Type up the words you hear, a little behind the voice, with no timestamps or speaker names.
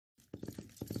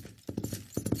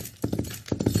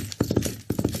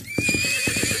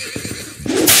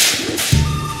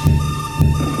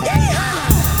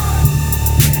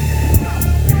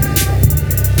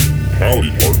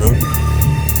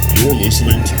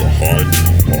the High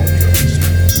Noon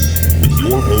Podcast with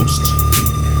your hosts,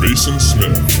 Mason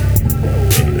Smith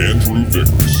and Andrew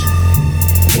Vickers.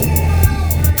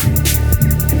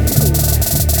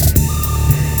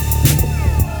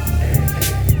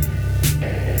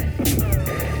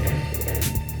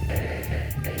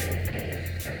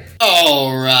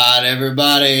 All right,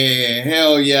 everybody.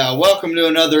 Hell yeah. Welcome to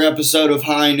another episode of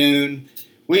High Noon.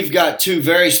 We've got two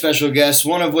very special guests,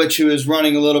 one of which who is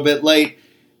running a little bit late.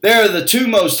 They're the two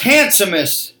most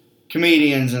handsomest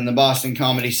comedians in the Boston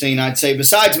comedy scene, I'd say,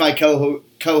 besides my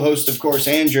co-host, of course,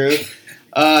 Andrew.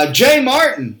 Jay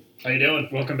Martin. How you doing?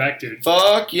 Welcome back, dude.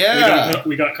 Fuck yeah.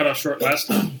 We got cut off short last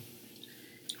time.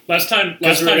 Last time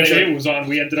Jay was on,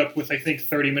 we ended up with, I think,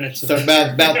 30 minutes. About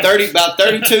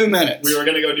 32 minutes. We were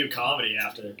going to go do comedy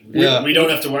after. Yeah. We don't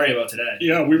have to worry about today.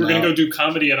 Yeah, we were going to go do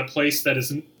comedy at a place that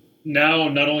is now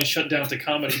not only shut down to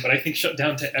comedy, but I think shut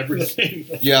down to everything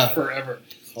forever.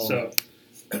 So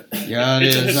yeah,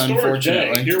 it's a historic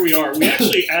unfortunately. day. Here we are. We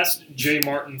actually asked Jay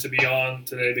Martin to be on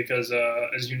today because,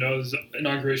 as you know, this is the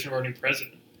inauguration of our new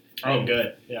president. Oh,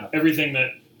 good. Yeah. Everything that,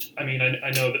 I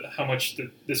know that how much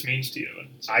this means to you. And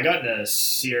so, I got in a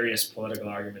serious political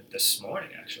argument this morning,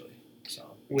 actually. So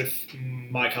with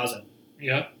my cousin.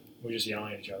 Yeah. We were just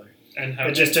yelling at each other. And how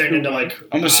it just turned into like...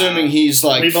 I'm assuming he's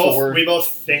like we both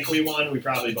think we won. We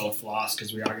probably both lost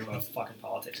because we argued about fucking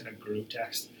politics in a group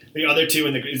text. The other two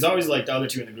in the... It's always like the other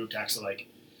two in the group text are like...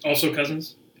 Also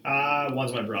cousins?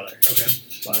 One's my brother. Okay.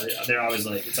 But they're always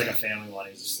like... It's like a family one.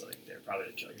 He's just like, they're probably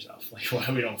to kill yourself. Like, why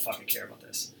we don't fucking care about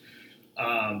this.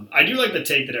 I do like the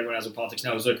take that everyone has with politics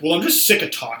now. It's like, well, I'm just sick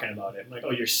of talking about it. I'm like, oh,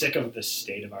 you're sick of the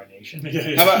state of our nation.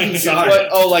 How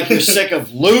about, like you're sick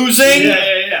of losing?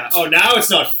 Yeah. Oh, now it's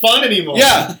not fun anymore.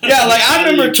 Yeah. Like I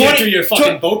remember your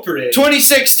fucking boat parade.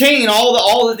 2016.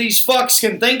 All that these fucks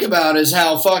can think about is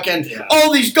how fucking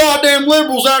all these goddamn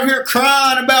liberals out here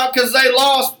crying about because they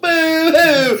lost. Boo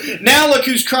hoo. Now look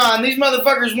who's crying. These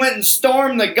motherfuckers went and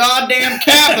stormed the goddamn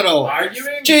Capitol.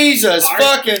 Arguing. Jesus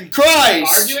fucking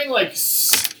Christ. Arguing like.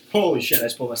 Holy shit, I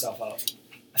just pulled myself out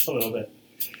a little bit.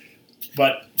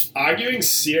 But arguing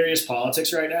serious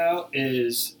politics right now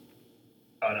is...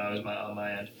 Oh, no, it was on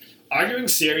my end. Arguing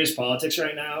serious politics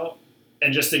right now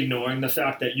and just ignoring the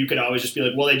fact that you could always just be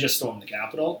like, well, they just stormed the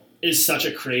Capitol is such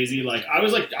a crazy...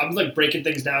 I'm breaking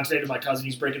things down today to my cousin.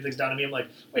 He's breaking things down to me. I'm like,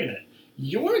 wait a minute.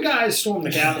 Your guys stormed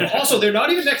the Capitol. Also, they're not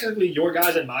even technically your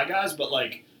guys and my guys, but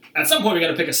like, at some point we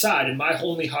got to pick a side. And my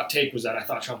only hot take was that I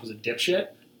thought Trump was a dipshit.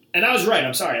 And I was right.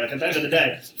 I'm sorry. Like at the end of the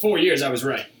day, 4 years I was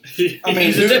right. I mean,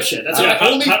 he's a dipshit. That's my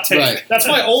only take. Right. That's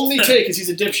my only take. Is he's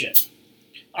a dipshit.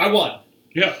 I won.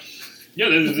 Yeah.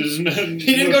 There's no, he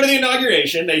didn't go to the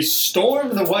inauguration. They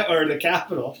stormed the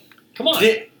Capitol. Come on.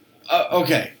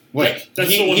 Okay. Wait.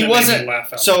 That's the one he that wasn't. made me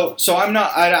laugh out. So I'm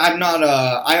not. I'm not.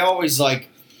 I always like.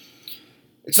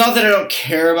 It's not that I don't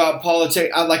care about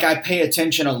politics. I pay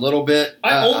attention a little bit.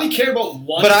 I only care about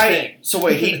one thing. So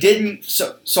wait, he didn't.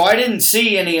 So I didn't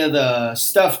see any of the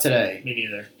stuff today. Me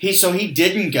neither. He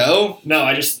didn't go. No,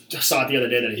 I just saw it the other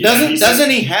day that he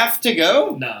doesn't he have to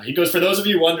go? No, he goes. For those of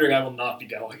you wondering, I will not be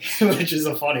going, which is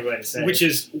a funny way to say. Which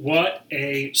is what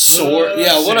a sore.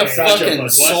 Yeah, what a fucking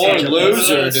sore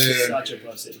loser, dude. Such a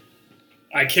pussy.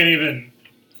 I can't even.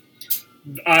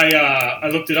 I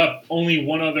looked it up. Only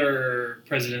one other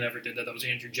president ever did that. That was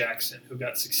Andrew Jackson, who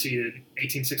got succeeded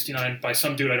 1869 by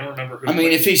some dude. I don't remember who. I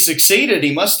mean, if he succeeded,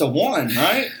 he must have won,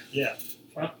 right? Yeah.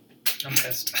 Well, I'm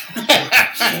pissed.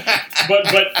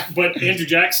 but Andrew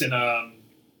Jackson,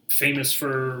 famous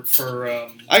for.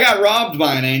 I got robbed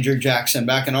by an Andrew Jackson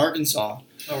back in Arkansas.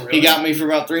 Oh, really? He got me for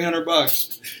about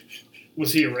 $300.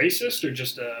 Was he a racist or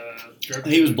just a drug?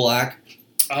 He was black.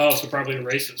 Oh, so probably a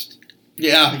racist.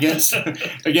 Yeah,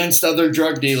 against other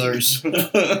drug dealers. Were you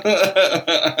cut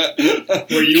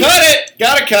it?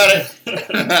 Gotta cut it.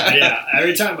 Yeah,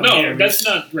 every time. That's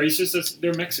not racist.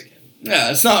 They're Mexican. Yeah,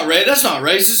 that's not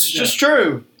racist. It's just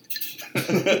true.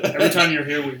 Every time you're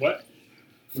here, we what?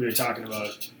 We were talking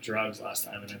about drugs last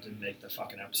time, and I didn't make the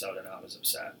fucking episode, and I was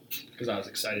upset because I was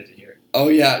excited to hear it. Oh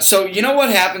yeah. So you know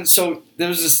what happened? So that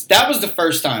was the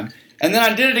first time, and then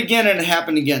I did it again, and it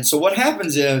happened again. So what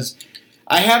happens is,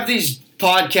 I have these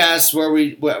podcasts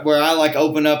where I like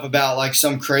open up about like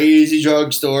some crazy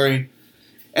drug story,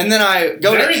 and then I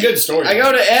go good story. I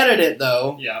go to edit it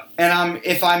though, yeah. And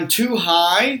if I'm too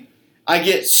high, I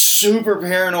get super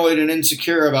paranoid and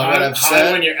insecure about what I've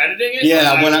said. When you're editing it?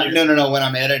 Yeah, when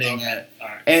I'm editing it. All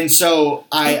right. And so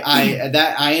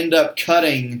I end up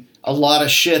cutting a lot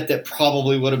of shit that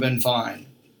probably would have been fine.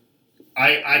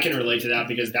 I can relate to that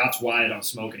because that's why I don't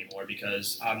smoke anymore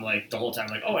because I'm like the whole time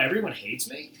like, oh, everyone hates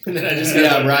me. And then I just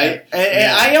right.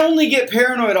 And I only get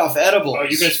paranoid off edibles. Oh,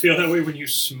 you guys feel that way when you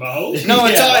smoke? No,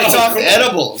 it's off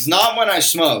edibles, not when I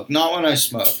smoke.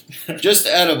 Just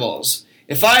edibles.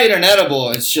 If I eat an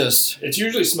edible, it's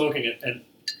usually smoking it and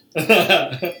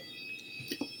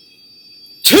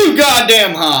too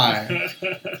goddamn high.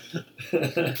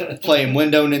 Playing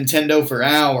Window Nintendo for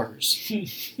hours. I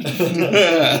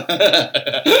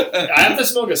have to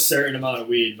smoke a certain amount of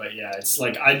weed, but yeah, it's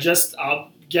like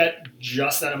I'll get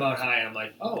just that amount high and I'm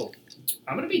like, oh,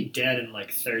 I'm going to be dead in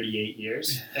like 38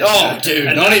 years. And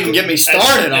don't even get me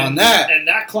started on that. And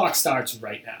that clock starts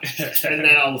right now. And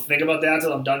then I'll think about that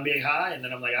till I'm done being high, and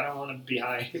then I'm like, I don't want to be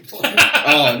high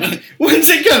anymore. When's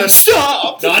it going to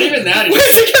stop? Not even that.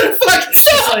 When's it going to fucking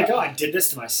stop? It's like, oh, I did this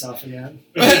to myself again.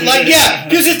 Like, yeah,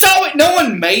 because it's always, no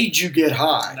one made you get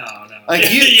high. No.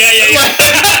 Like you, yeah.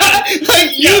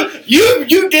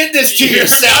 You did this to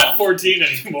yourself. You're not 14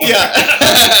 anymore.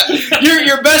 Yeah,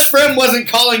 your best friend wasn't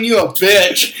calling you a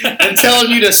bitch and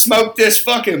telling you to smoke this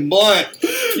fucking blunt.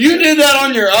 You did that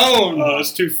on your own. Oh,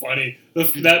 it's too funny.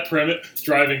 That premise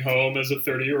driving home as a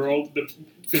 30-year-old,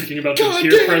 thinking about the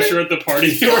peer pressure at the party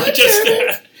you were just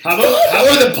at. How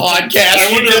about the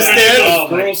podcast you just did? Oh,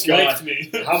 girls liked me.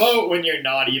 How about when you're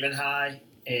not even high?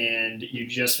 And you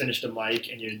just finished a mic,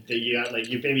 and you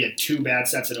maybe had 2 bad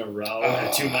sets in a row,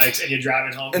 and 2 mics, and you're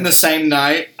driving home in the same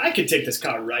night. I could take this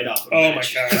car right off. Oh my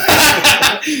god!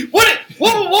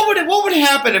 what would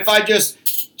happen if I just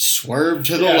swerved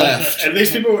to the left? At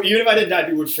least people, even if I didn't die,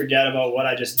 people would forget about what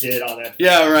I just did on that.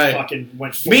 Yeah, right. Fucking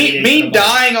went. Me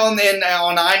dying on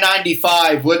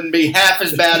I-95 wouldn't be half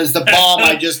as bad as the bomb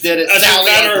I just did at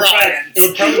Sally O'Brien's. It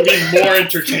would probably be more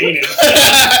entertaining.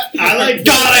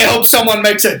 I hope someone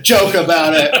makes a joke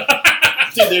about it.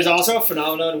 Dude, there's also a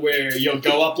phenomenon where you'll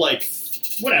go up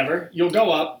you'll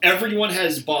go up, everyone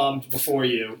has bombed before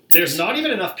you. There's not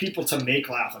even enough people to make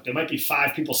laugh. Like there might be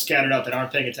 5 people scattered out that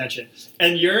aren't paying attention.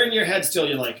 And you're in your head still,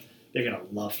 you're like, they're gonna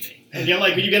love me. And you're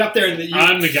like, when you get up there and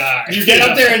I'm the guy. You get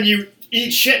up there and you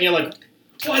eat shit and you're like,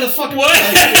 why the fuck? What?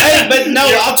 Hey, but no,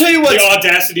 I'll tell you what. The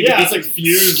audacity to be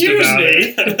confused about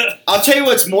it. I'll tell you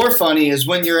what's more funny is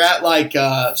when you're at like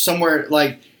somewhere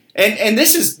like, and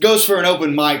this goes for an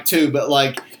open mic too, but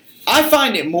like I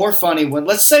find it more funny when,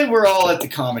 let's say we're all at the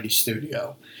Comedy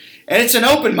Studio, and it's an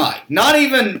open mic.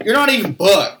 You're not even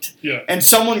booked. Yeah. And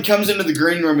someone comes into the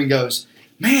green room and goes,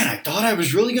 "Man, I thought I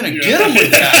was really gonna get him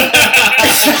with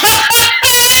that."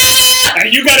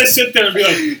 And you gotta sit there and be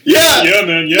like, yeah,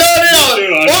 man, yeah. No.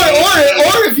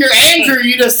 Or if you're Andrew,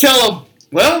 you just tell him,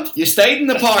 well, you stayed in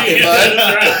the pocket, bud.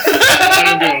 That's right. I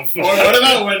don't give a fuck. Or what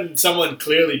about when someone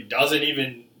clearly doesn't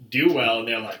even do well and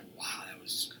they're like, wow, that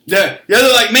was... Yeah,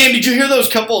 they're like, man, did you hear those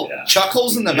couple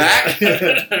chuckles in the back?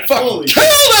 Fucking kill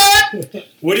that!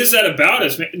 What is that about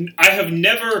us? I have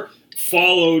never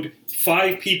followed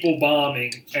 5 people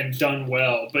bombing and done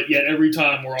well, but yet every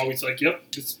time we're always like, "Yep,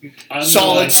 I'm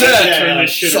solid set, turn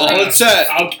this shit solid around. set."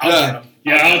 I'm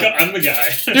the guy,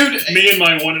 dude. Me and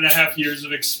my 1.5 years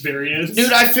of experience,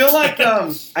 dude. I feel like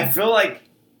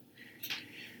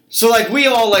so like we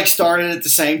all like started at the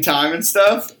same time and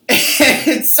stuff.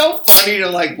 It's so funny to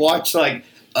like watch like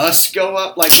us go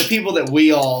up, like the people that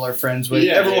we all are friends with.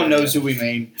 Everyone knows who we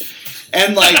mean.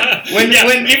 And like when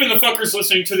even the fuckers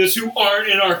listening to this who aren't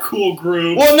in our cool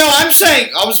group. Well, no, I'm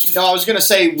saying I was gonna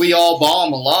say we all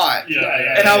bomb a lot.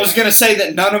 I was gonna say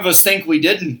that none of us think we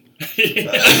didn't.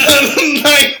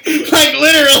 like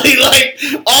literally, like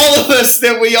all of us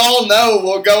that we all know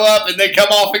will go up and then come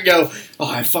off and go, "Oh,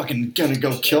 I'm fucking gonna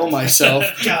go kill myself."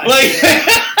 Like.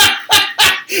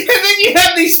 And then you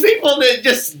have these people that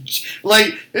just,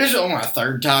 like, this is my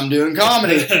 3rd time doing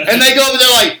comedy. And they go over there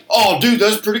like, oh, dude,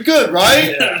 that's pretty good,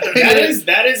 right? Yeah.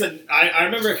 I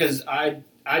remember because I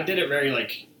did it very,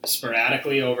 like,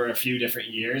 sporadically over a few different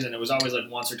years, and it was always, like,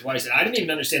 once or twice. And I didn't even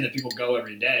understand that people go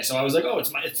every day. So I was like, oh,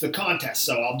 it's the contest,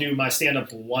 so I'll do my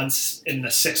stand-up once in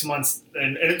the 6 months.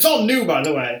 And it's all new, by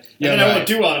the way. And then I would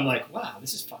do one, I'm like, wow,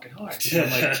 this is fucking hard. And I'm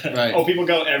like, oh, people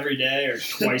go every day or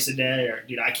twice a day, or,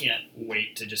 dude, I can't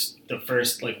wait to just, the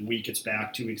first, like, week it's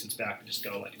back, 2 weeks it's back, and just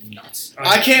go, like, nuts.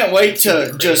 I can't wait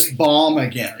to just bomb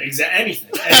again.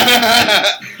 Anything.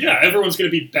 Yeah, everyone's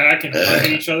going to be back and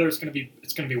hugging each other. It's going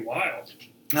to be wild.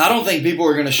 I don't think people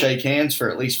are going to shake hands for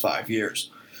at least 5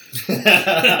 years. And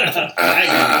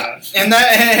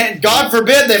God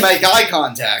forbid they make eye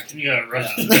contact. Yeah,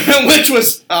 right. Which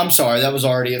was, I'm sorry, that was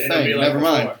already a thing. Never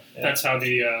mind. Yeah. That's how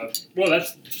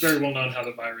that's very well known how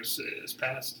the virus is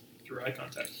passed, through eye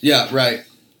contact. Yeah, right.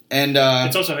 And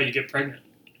it's also how you get pregnant.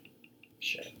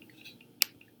 Shit.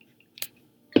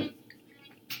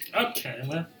 Okay,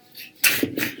 well.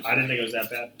 I didn't think it was that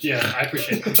bad. Yeah, I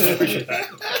appreciate that.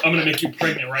 I'm going to make you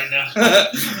pregnant right now.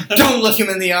 Don't look him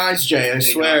in the eyes, Jay. I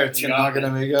swear it's you not got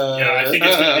going to be good. Yeah, I think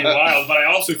it's going to be wild, but I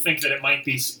also think that it might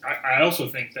be. I also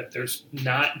think that there's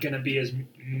not going to be as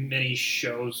many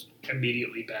shows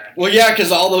immediately back. Well, yeah,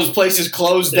 because all those places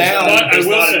closed down. There's I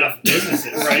will not say- enough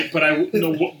businesses. Right,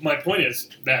 but my point is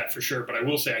that for sure. But I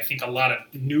will say I think a lot of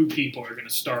new people are going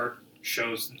to start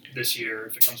shows this year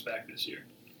if it comes back this year.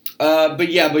 But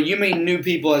you mean new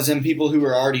people as in people who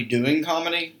are already doing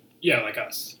comedy? Yeah, like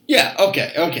us. Yeah,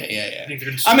 okay, I yeah. think they're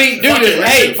going I mean,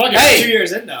 dude, Fucking hey, 2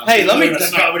 years in now. hey, let me-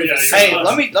 That's not- yeah, Hey, you're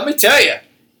let me tell you,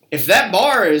 if that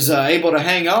bar is able to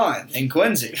hang on in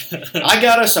Quincy, I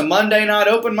got us a Monday night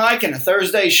open mic and a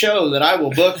Thursday show that I will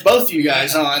book both you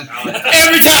guys on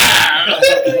every time.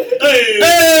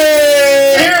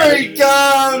 Hey, here he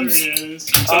comes. There he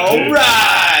is. All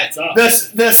right, What's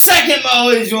up? the second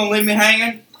most he's gonna leave me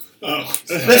hanging. Oh.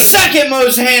 The second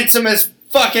most handsomest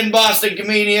fucking Boston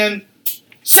comedian,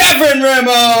 Severin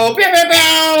Remo. Pew, pew,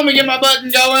 pew. Let me get my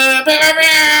button going. Pew, pew,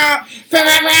 pew. Pew,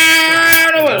 pew, pew.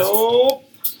 Oh,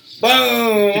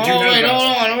 boom. Did you Oh, know wait, that?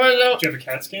 hold on. Where's Do you have a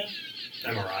CAT scan?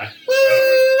 MRI.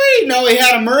 Wait, no, he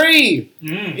had a Marie.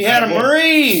 He had a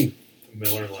Marie.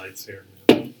 Miller Lights here.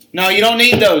 No, you don't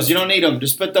need those. You don't need them.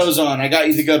 Just put those on. I got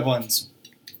you the good ones.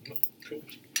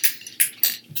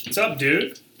 What's up,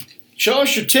 dude? Show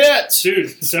us your tits.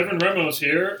 Dude, Severin Remo's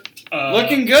here.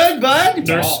 Looking good, bud.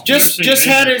 Nurse- Just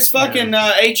nursing had agent. his fucking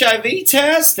HIV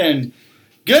test and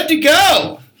good to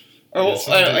go. Or Yes,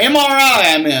 indeed.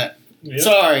 MRI, I meant. Yep.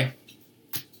 Sorry.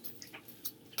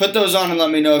 Put those on and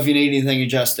let me know if you need anything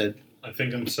adjusted. I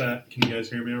think I'm set. Can you guys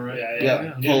hear me all right? Yeah, Yeah,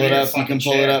 yeah. pull it Yeah, up. You fucking can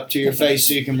pull chair. it up to your face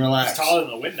so you can relax. It's taller than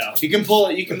the window. You can pull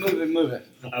it. You can move it.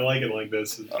 I like it like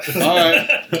this. All right.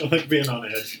 I like being on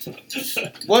edge.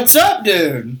 What's up,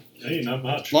 dude? Hey, not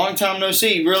much. Long time no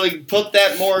see. Really put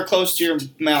that more close to your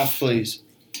mouth, please.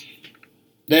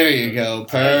 There you go.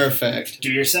 Perfect.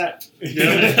 Do your set.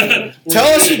 Yeah. Tell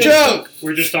us a joke.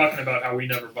 We're just talking about how we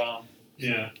never bomb.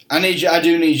 Yeah. I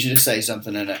do need you to say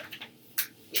something in it.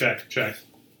 Check.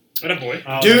 What a boy.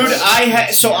 Oh, Dude, that's-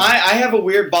 I have a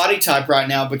weird body type right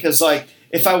now because like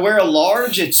if I wear a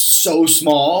large, it's so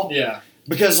small Yeah.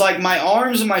 because like my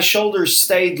arms and my shoulders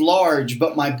stayed large,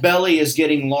 but my belly is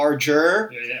getting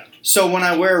larger. Yeah. So when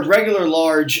I wear a regular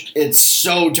large, it's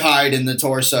so tight in the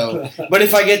torso. But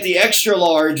if I get the extra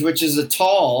large, which is a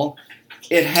tall,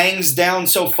 it hangs down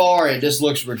so far it just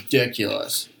looks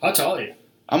ridiculous. How tall are you?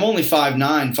 I'm only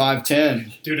 5'9",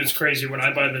 5'10". Dude, it's crazy. When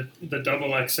I buy the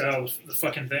double XL, the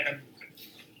fucking thing, I'm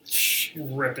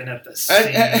ripping at the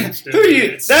seams, dude. Who are you?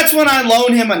 It's- That's when I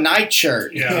loan him a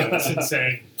nightshirt. Yeah, that's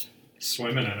insane.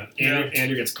 Swimming in it.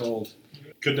 Andrew gets cold.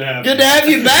 Good to have Good to have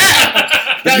you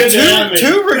back. Got Good to have me.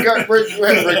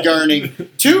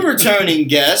 two returning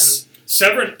guests.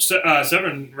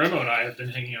 Severin Remo and I have been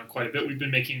hanging out quite a bit. We've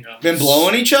been making Been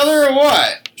blowing each other or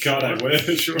what? God, I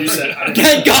wish. You said, I don't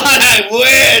Thank God, I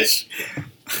wish.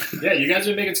 Yeah, you guys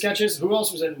been making sketches? Who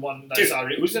else was in one that I Dude, saw?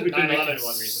 Who's in we've been 9/11 making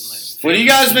one recently? What have you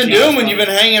guys been doing when you've been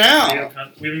hanging out?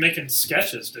 We've been making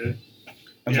sketches, dude.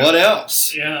 And Yeah. what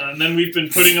else? Yeah, and then we've been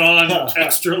putting on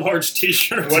extra large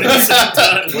T-shirts. What at did, the same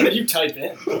time. what did you type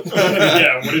in?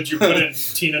 Yeah, what did you put in?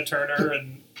 Tina Turner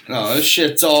and No, this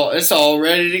shit's all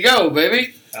ready to go,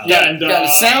 baby. yeah, and Got a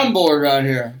soundboard right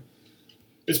here.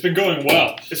 it's been going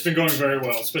well. It's been going very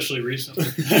well, especially recently.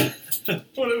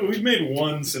 Well, we've made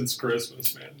one since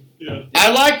Christmas, man. Yeah. I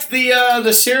liked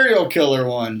the serial killer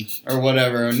one or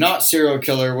whatever. Not serial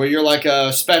killer, where you're like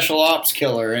a special ops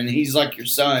killer and he's like your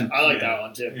son. I like that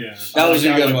one too. Yeah. That I was a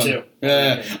like good that one. too.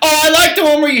 Yeah. Oh, I like the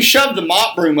one where you shoved the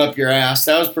mop broom up your ass.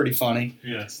 That was pretty funny.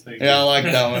 Yes. Thank Yeah, I you. like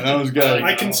that one. That was good.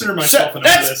 I consider myself an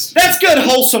artist. That's good,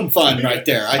 wholesome fun right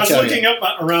there. I I was tell looking you.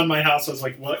 up around my house. I was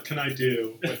like, what can I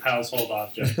do with household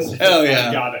objects? Hell yeah.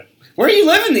 I got it. Where are you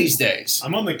living these days?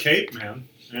 I'm on the Cape, man.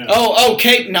 Yeah. Oh,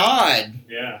 Cape Nod.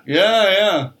 Yeah.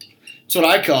 Yeah. That's what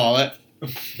I call it.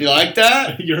 You like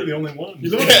that? You're the only one.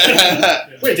 Yeah.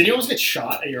 Wait, did you almost get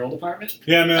shot at your old apartment?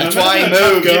 Yeah, man. That's I'm why having he a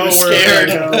tough moved. He go was wherever I scared.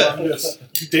 go. I'm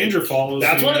just- danger follows.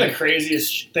 That's me, one of man. the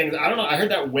craziest things. I don't know. I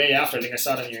heard that way after. I think I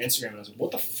saw it on your Instagram, and I was like,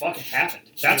 "What the fuck happened?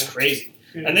 That's crazy."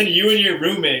 Yeah. And then you and your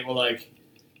roommate were like,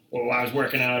 "Well, while I was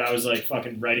working out, I was like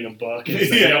fucking writing a book." And it's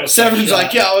like, Yeah. you know, Severin's shot.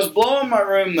 like, yeah, I was blowing my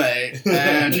roommate,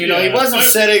 and he Yeah. wasn't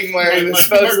sitting where he was my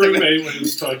supposed to be. roommate when he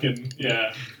was fucking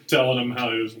telling him how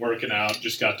he was working out,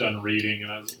 just got done reading,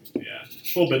 and I was a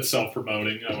little bit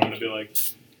self-promoting. I wanted to be like,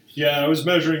 Yeah, I was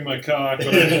measuring my cock,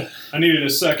 but I needed a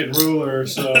second ruler,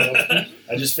 so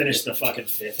I just finished the fucking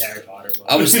 5th Harry Potter book.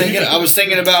 I was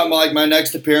thinking about like my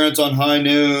next appearance on High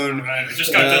Noon. Right, I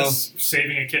just got done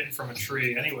saving a kitten from a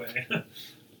tree. Anyway,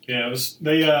 yeah, it was.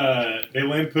 They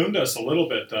lampooned us a little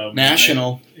bit though.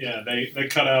 National. They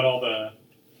cut out all the.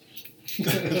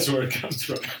 That's where it comes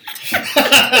from.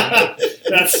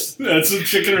 That's the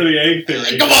chicken or the egg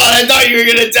theory. Come on, I thought you were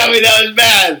gonna tell me that was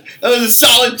bad. That was a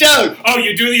solid joke. oh,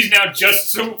 you do these now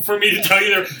just for me to tell you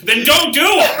they're. Then don't do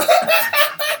them.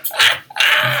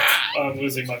 I'm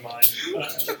losing my mind.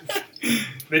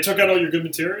 They took out all your good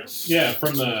material. Yeah,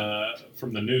 from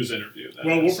the news interview.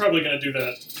 Well, we're probably going to do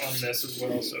that on this as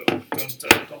well, so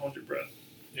don't hold your breath.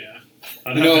 Yeah.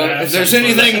 You know, if there's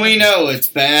anything we know, it's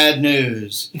bad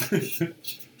news.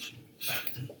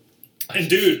 And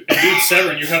dude,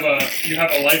 Severin, you have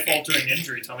a life-altering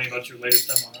injury. Tell me about your latest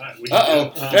MRI. What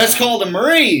did you do? That's called a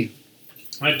Marie.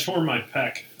 I tore my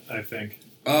pec, I think.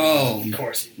 Oh, Of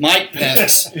course. Mike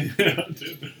Pex. Yeah,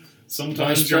 dude.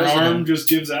 Sometimes Vice your president. arm just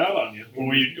gives out on you. What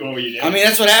were you doing? I mean,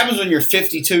 that's what happens when you're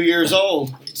 52 years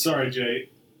old. Sorry, Jay.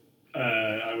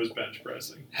 I was bench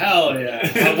pressing. Hell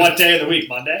yeah. On what day of the week?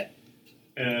 Monday?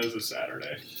 And it was a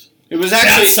Saturday. It was That's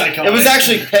actually psychotic.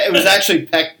 it was actually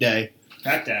Peck Day.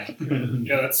 That day.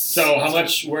 Yeah, that's So how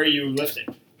much were you lifting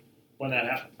when that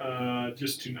happened?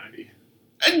 Just 290.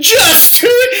 Just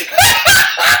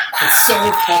It's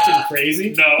so fucking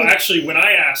crazy. No, actually, when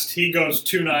I asked, he goes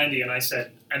 290, and I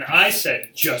said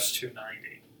just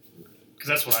 290 because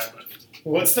that's what I lift.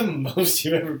 What's the most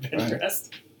you've ever been Right.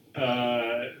 dressed?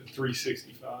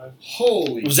 365.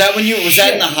 Holy Was that in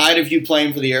shit. the height of you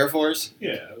playing for the Air Force?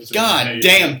 Yeah. It was God amazing.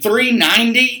 damn,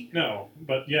 390? No,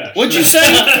 but yeah. What'd you sure.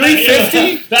 say?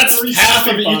 350? That's 365. half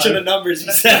of each of the numbers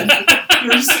you said.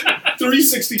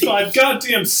 365.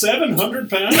 Goddamn, 700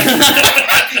 pounds.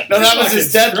 No, that was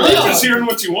his You're deadlift. just hearing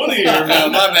what you want to hear, No,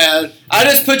 man. my bad. I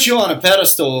just put you on a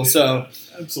pedestal, so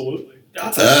Absolutely.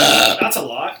 That's a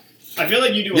lot. I feel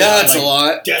like you do a yeah, lot, that's of, a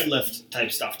lot. deadlift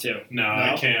type stuff too. No,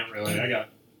 I can't really. I got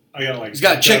like. He's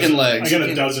got a chicken dozen- legs. I got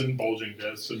He a can- dozen bulging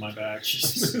discs in my back.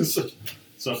 Jesus.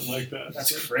 Something like that.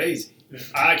 That's crazy.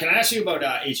 Yeah. Can I ask you about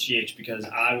HGH because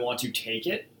I want to take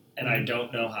it and I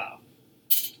don't know how.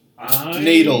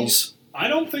 Needles. I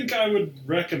don't think I would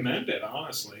recommend it,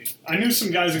 honestly. I knew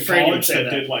some guys in Afraid you would college say that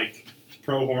that. did like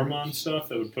pro hormone stuff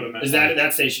that would put them at. Is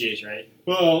that's HGH, right?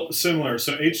 Well, similar.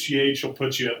 So HGH will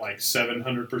put you at like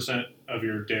 700% of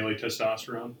your daily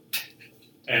testosterone.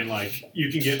 And like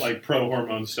you can get like pro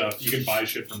hormone stuff. You can buy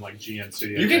shit from like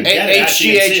GNC. You can A- get it at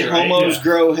HGH GNC, right? homos Yeah.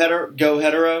 go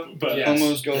hetero. but Yeah.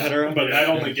 Homos go hetero. but that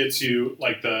only gets you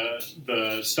like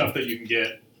the stuff that you can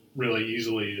get really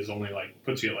easily is only like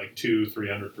puts you at like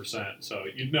 200-300%. So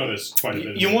you'd notice quite a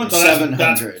bit. You of want So that's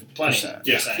 700%. Plenty.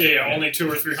 Yeah. Yeah, only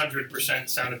 200 or 300%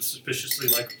 sounded suspiciously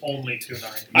like only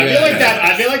 290. I Yeah. feel like that.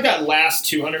 I feel like that last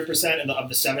 200% of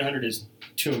the 700 is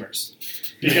tumors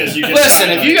because you just Listen,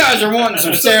 if you guys are wanting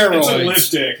some It's a lip steroids,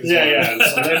 dick. is yeah, what it yeah, is.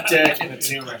 it's a lip dick and a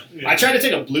tumor. Yeah. I tried to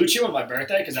take a blue chew on my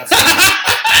birthday because that's.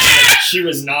 She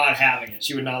was not having it.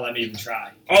 She would not let me even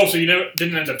try. Oh, so you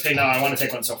didn't end up taking No, I want to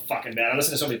take one so fucking bad. I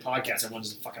listen to so many podcasts.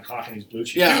 Everyone's fucking hawking these blue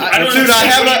chews. Yeah, Dude, I don't dude, I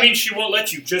understand. have What do a- you mean she won't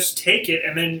let you? Just take it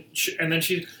and then she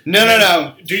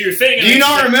no. do your thing. And Do you then not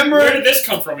she's like, remember- Where did this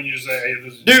come from? And you just say, hey,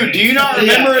 this is Dude, me. do you not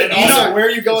Yeah, remember? and do you also, not- where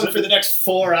are you going for the next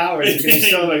 4 hours? You're gonna be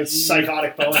so like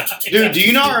psychotic boner. Dude, do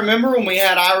you not remember when we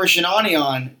had Irish and Ani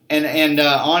on, and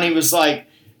Ani was like,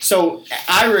 so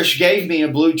Irish gave me a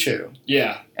Blue Chew,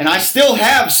 Yeah, and I still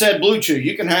have said Blue Chew.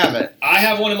 You can have it. I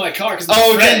have one in my car because my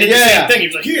Oh, friend okay, did the yeah. same thing. He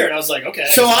was like, "Here," and I was like, "Okay."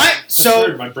 So That's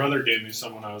weird. My brother gave me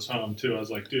some when I was home too. I was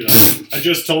like, dude, I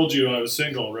just told you I was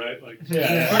single, right? Like,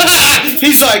 yeah,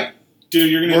 He's like,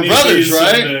 dude, you're gonna We're need brothers, these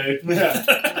right?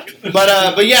 someday.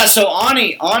 yeah. but yeah. So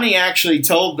Ani actually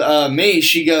told me,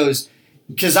 she goes,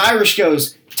 because Irish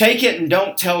goes, take it and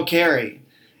don't tell Carrie,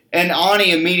 and Ani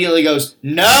immediately goes,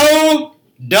 no,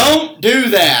 don't do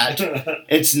that.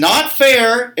 It's not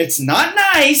fair. It's not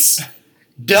nice.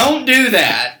 Don't do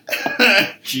that.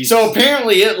 Jesus. So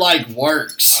apparently it like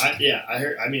works. I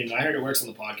heard. I heard it works on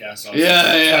the podcast. So I was Yeah,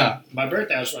 like, yeah. My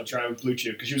birthday, I was going to try with Blue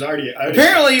Chew because she was already.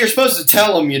 Apparently you're supposed to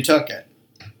tell them you took it.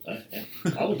 Yeah.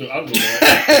 I'll do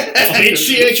it.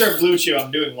 HGH or Blue Chew,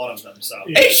 I'm doing one of them. So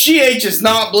HGH is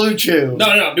not Blue Chew. no,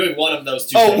 I'm doing one of those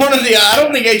two. Oh, things. one of the. I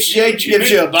don't think HGH gives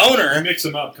you a boner. Mix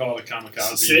them up, call it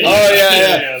kamikaze. See? Oh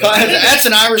yeah. Yeah, That's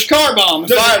an Irish car bomb. If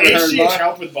Does I ever heard HGH one.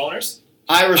 help with boners?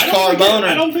 Irish I don't car think it- I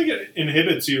boner. don't think it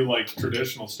inhibits you like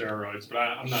traditional steroids, but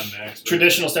I'm not an expert.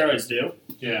 Traditional steroids do.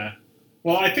 Yeah.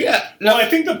 Well, I think. Yeah. Well, No. I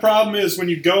think the problem is when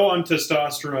you go on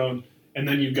testosterone, and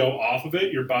then you go off of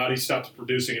it, your body stops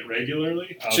producing it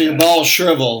regularly. So your balls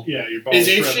shrivel. Yeah, your balls Is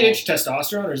shrivel. HGH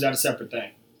testosterone, or is that a separate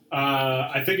thing?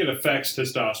 I think it affects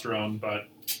testosterone, but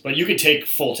But you could take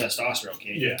full testosterone,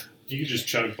 can't you? yeah, you can just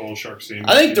chug bull shark semen.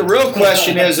 I think the real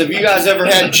question is, have you guys ever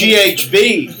had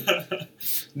GHB?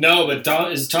 No, but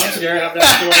does Tom Segura have that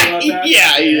story about that?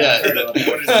 Yeah, he I've does. heard about that.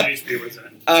 What is the HP with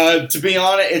that? To be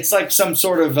honest, it's like some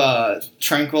sort of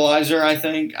tranquilizer, I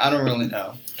think. I don't really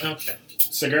know. Okay.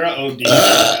 Segura OD.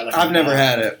 I've never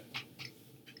had it.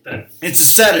 That It's a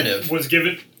sedative. was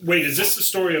given. Wait, is this the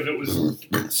story of it was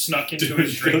snuck into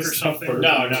his drink or something?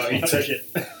 No, he took it.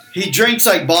 He drinks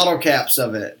like bottle caps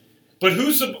of it. But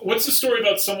what's the story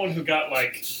about someone who got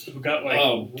like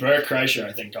Oh, Bert Kreischer,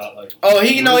 I think, got like. Oh,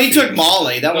 he took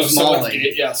Molly. That was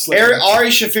Molly. Ari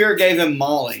Shafir gave him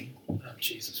Molly, oh,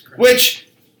 Jesus Christ. which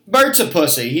Bert's a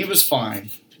pussy. He was fine.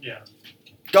 Yeah.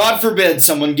 God forbid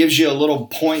someone gives you a little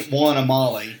 0.1 of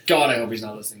Molly. God, I hope he's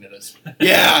not listening to this.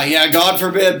 Yeah. God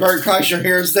forbid Bert Kreischer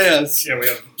hears this. Yeah, we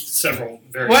have several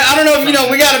very. Well, I don't know if you know.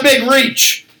 We got a big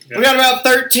reach. Yeah. We got about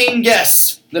 13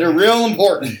 guests that are real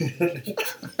important.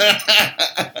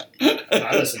 I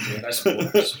listen to it. I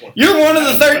support it. You're one of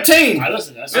the 13. I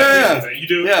listen. I Yeah, support yeah. You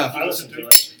do? Yeah. I listen to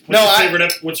it.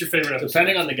 What's your favorite episode?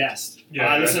 Depending on the guest. Yeah,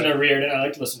 I right, listen right. to Reardon. I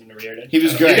like to listen to Reardon. He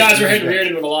was great. You guys He were was hitting great.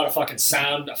 Reardon with a lot of fucking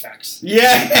sound effects.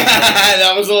 Yeah,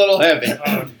 that was a little heavy.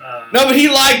 No, but he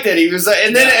liked it. He was,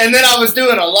 and then I was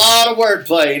doing a lot of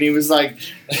wordplay, and he was like,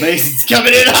 "Mason's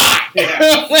coming in hot."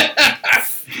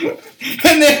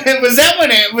 And then was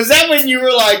that when you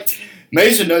were like,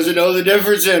 Mason doesn't know the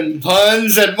difference in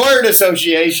puns and word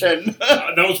association?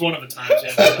 That was one of the times.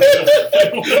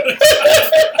 Yeah.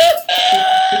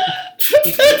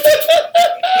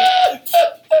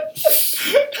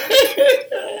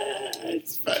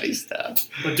 It's funny stuff.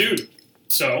 But dude,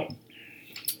 so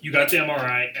you got the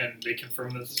MRI and they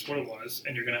confirmed this is what it was,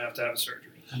 and you're gonna have to have a surgery.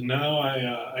 No,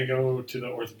 I go to the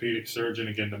orthopedic surgeon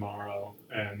again tomorrow,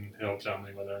 and he'll tell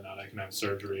me whether or not I can have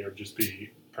surgery or just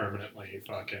be permanently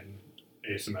fucking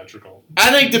asymmetrical. I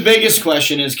think the biggest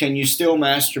question is, can you still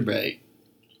masturbate?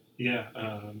 Yeah,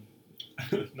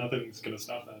 nothing's gonna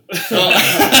stop that.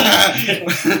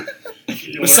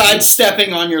 Besides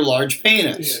stepping on your large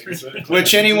penis, Yeah, exactly.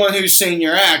 which anyone who's seen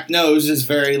your act knows is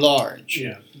very large.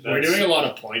 Yeah, We're doing a lot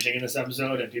of pointing in this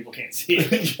episode, and people can't see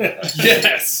it.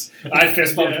 Yes. I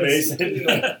fist bumped Yes.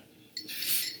 Mason.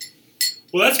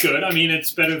 Well, that's good. I mean,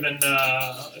 it's better than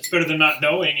not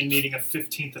knowing and needing a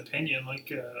 15th opinion like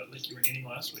you were needing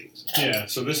last week. So. Yeah,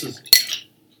 so it's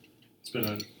been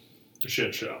a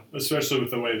shit show, especially with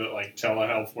the way that like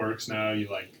telehealth works now. You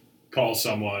like call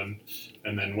someone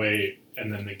and then wait,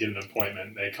 and then they get an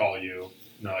appointment. They call you,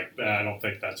 and they're like, I don't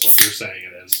think that's what you're saying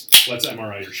it is. Let's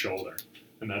MRI your shoulder.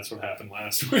 And that's what happened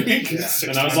last week. Yeah.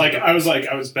 And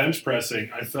I was bench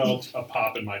pressing. I felt a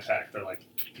pop in my pec. They're like,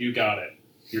 you got it.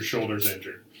 Your shoulder's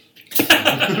injured.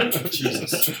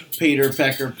 Jesus. Peter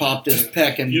Pecker popped his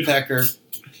peck, and Pecker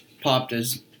popped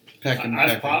his peck and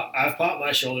I've pecker. popped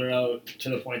my shoulder out to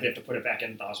the point they have to put it back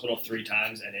in the hospital 3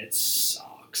 times, and it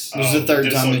sucks. This is the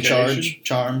third time the dislocation?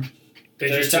 charm.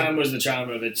 Third time was the charm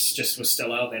of it just was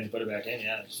still out. They had to put it back in.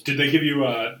 Yeah. Did they give you?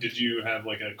 Did you have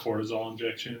like a cortisol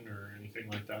injection or anything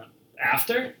like that?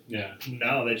 After? Yeah.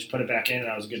 No, they just put it back in, and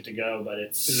I was good to go. But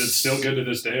it's Is it still good to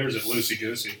this day, or is it loosey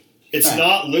goosey? It's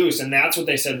not loose, and that's what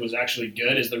they said was actually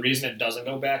good. Is the reason it doesn't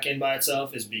go back in by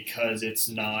itself is because it's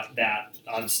not that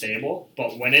unstable.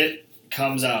 But when it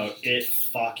comes out, it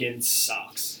fucking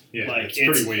sucks. Yeah, like it's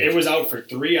pretty weird. It was out for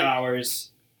 3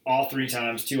 hours, all 3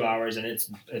 times, 2 hours, and it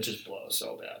just blows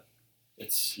so bad.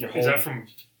 It's your whole. Is that from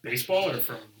baseball or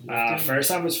from? lifting? First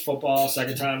time was football.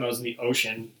 Second time I was in the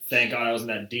ocean. Thank God I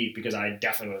wasn't that deep because I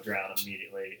definitely would have drowned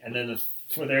immediately. And then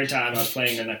for their time, I was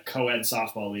playing in a co-ed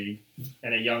softball league,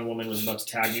 and a young woman was about to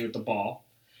tag me with the ball.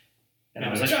 And I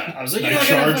was like, I you're not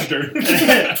gonna- charged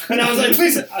her. and I was like,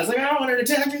 please. I was like, I don't want her to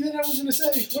tag me. Then I was going to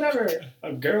say, whatever.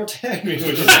 A girl tagged me.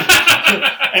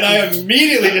 And I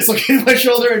immediately dislocated my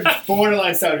shoulder and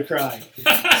borderline started crying.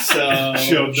 So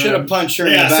Showed Should have them. punched her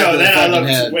in the yeah, back so of the then I fucking looked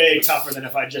head. way tougher than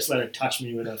if I just let her touch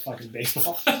me with a fucking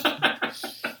baseball.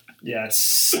 Yeah, it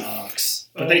sucks.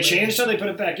 But Oh, they man. changed how they put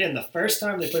it back in. The first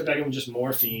time they put it back in with just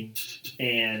morphine,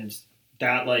 and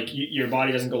that like your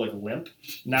body doesn't go like limp.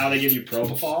 Now they give you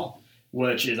propofol,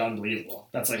 which is unbelievable.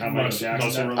 That's like how Michael Jackson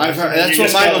muscle died. relaxer. I've heard You that's what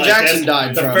just go Michael like Jackson this.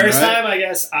 died The from. first right? time, I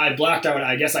guess I blacked out.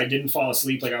 I guess I didn't fall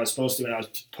asleep like I was supposed to, and I was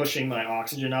pushing my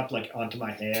oxygen up like onto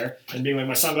my hair and being like,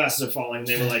 my sunglasses are falling. And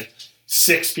they were like,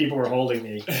 6 people were holding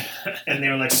me, and they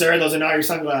were like, "Sir, those are not your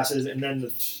sunglasses." And then the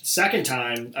second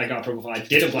time I got propofol, I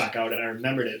did a blackout, and I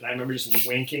remembered it. And I remember just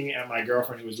winking at my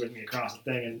girlfriend who was with me across the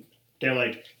thing, and they're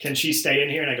like, can she stay in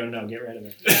here? And I go, no, get rid of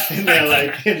her. And they're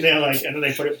like, and then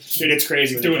they put it, dude, it's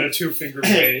crazy. When Doing a 2-finger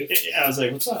wave. I was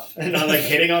like, what's up? And I'm like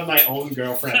hitting on my own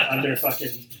girlfriend under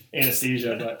fucking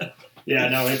anesthesia. But yeah,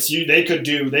 no, it's you. They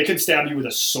could stab you with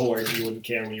a sword and you wouldn't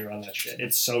care when you're on that shit.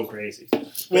 It's so crazy.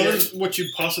 Well, there's what you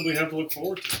possibly have to look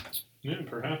forward to. Yeah,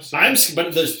 perhaps.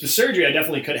 But the surgery I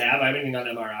definitely could have. I haven't even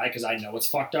gotten an MRI because I know it's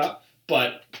fucked up.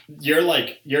 But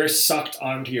you're sucked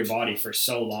onto your body for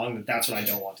so long that's what I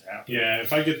don't want to happen. Yeah,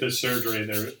 if I get this surgery,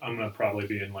 I'm gonna probably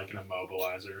be in like an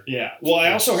immobilizer. Yeah. Well,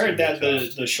 I also heard that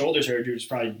the shoulder surgery is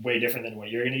probably way different than what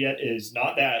you're gonna get. Is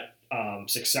not that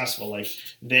successful. Like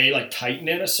they like tighten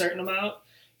it a certain amount.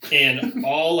 And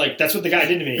all like that's what the guy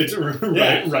did to me. It's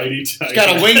righty tight. It's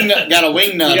got a wing nut. Got a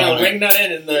wing nut. You got on a wing nut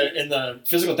in, and the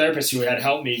physical therapist who had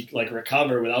helped me like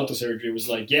recover without the surgery was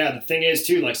like, yeah, the thing is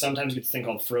too, like sometimes you get this thing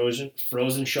called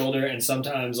frozen shoulder, and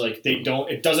sometimes like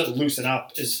it doesn't loosen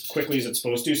up as quickly as it's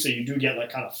supposed to, so you do get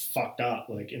like kind of fucked up,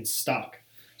 like and stuck.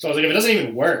 So I was like, if it doesn't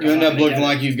even work, You end up looking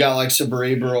like you've got like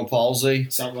cerebral palsy.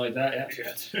 something like that.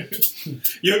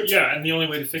 Yeah. Yeah, and the only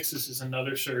way to fix this is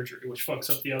another surgery, which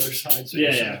fucks up the other side. So you're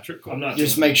Yeah. symmetrical. I'm not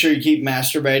Just doing make sure you keep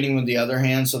masturbating with the other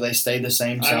hand so they stay the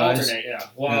same I size. alternate, yeah.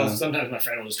 Well, Yeah. sometimes my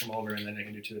friend will just come over and then they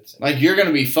can do two at the same. Like you're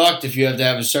gonna be fucked if you have to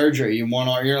have a surgery. You're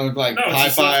gonna look like No, it's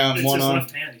his Pi-Fi left, on one his arm.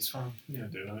 left hand. He's fine. Yeah,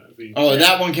 dude. That'd be, Oh,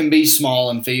 that one can be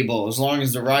small and feeble as long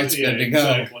as the right's good to go.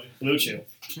 exactly. Blue Chew.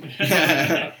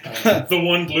 The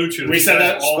one Bluetooth. We said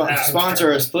that all Sp- have.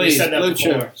 sponsor us, please. said that Blue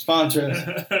Chew, before. sponsor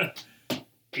us.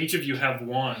 Each of you have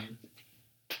one.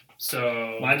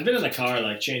 So Mine's been in the car,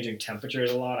 like changing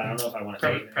temperatures a lot. I don't know if I want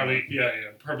to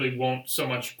probably won't so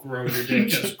much grow your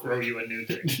dick as grow you a new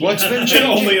dick. What's been It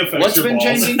only changing? affects What's your been balls.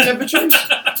 changing temperatures?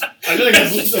 I feel like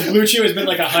the Blue Chew has been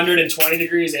like 120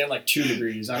 degrees and like 2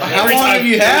 degrees. I don't know. How Every long time- have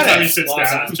you every had time it? he sits Long down,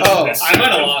 time. just Oh, this. I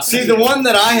might have lost See, it. the one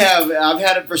that I have, I've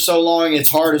had it for so long, it's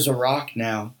hard as a rock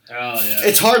now. Oh yeah.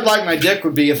 It's hard like my dick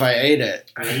would be if I ate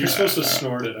it. Yeah, you're supposed to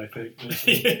snort it, I think.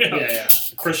 yeah. Yeah.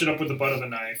 Crush it up with the butt of the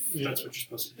knife. Yeah. That's what you're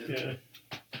supposed to do. Yeah.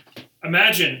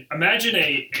 Imagine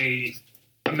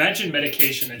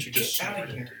medication that you just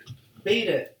snorted. Beat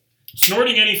it.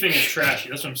 Snorting anything is trashy.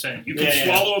 That's what I'm saying. You can Yeah.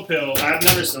 swallow a pill. I've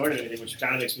never snorted anything, which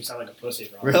kind of makes me sound like a pussy.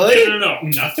 Probably. Really? No.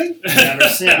 Nothing? Never,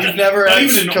 yeah. You've never Not had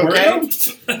even an cocaine?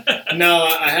 Oreo? No,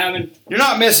 I haven't. You're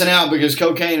not missing out because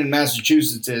cocaine in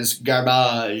Massachusetts is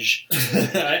garbage.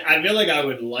 I feel like I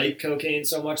would like cocaine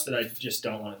so much that I just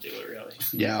don't want to do it. Really,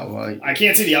 Yeah, well, I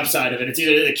can't see the upside of it. It's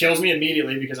either it kills me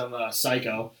immediately because I'm a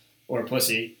psycho or a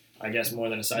pussy. I guess more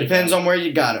than a psycho. depends on where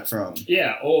you got it from.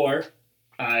 Yeah, or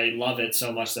I love it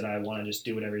so much that I want to just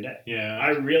do it every day. Yeah. I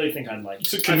really think I'd like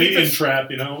It's it. a comedian trap,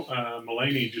 you know.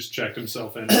 Mulaney just checked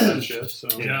himself into that shit. So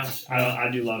Yeah. I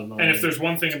do love Mulaney. And if there's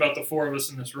one thing about the four of us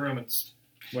in this room, it's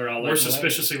we're all we're like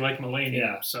suspiciously like Mulaney.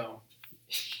 Yeah. So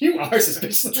You are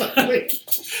suspicious of Mulaney.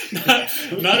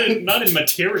 not in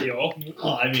material.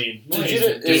 Oh, I mean, Did you,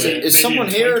 Mulaney's is doing it. is someone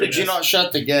maybe here or in did you twankiness. not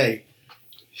shut the gate?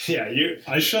 Yeah, you.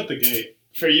 I shut the gate.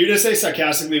 For you to say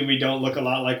sarcastically, we don't look a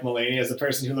lot like Mulaney as the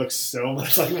person who looks so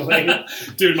much like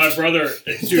Mulaney. Dude, my brother.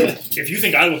 Dude, if you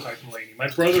think I look like Mulaney, my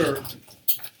brother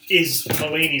is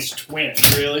Mulaney's twin.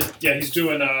 Really? Yeah, he's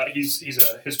doing. He's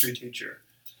a history teacher,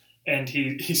 and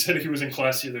he said he was in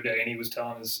class the other day, and he was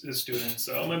telling his students,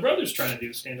 "Oh, my brother's trying to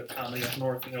do stand-up comedy up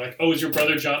north," and they're like, "Oh, is your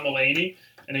brother John Mulaney?"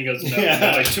 And he goes, "No." Yeah. And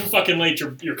they're like, too fucking late.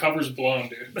 Your cover's blown,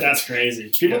 dude. That's crazy.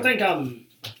 People Yeah. think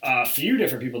a few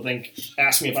different people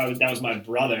ask me if that was my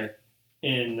brother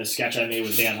in the sketch I made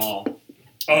with Dan Hall.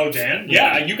 Oh, Dan.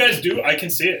 Yeah, you guys do. I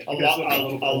can see it. A You guys look lot, bit a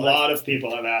alike. lot of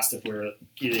people have asked if we're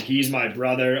either he's my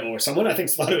brother or someone I think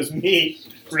thought it was me.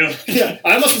 Really? Yeah,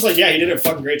 I almost was like, yeah, he did a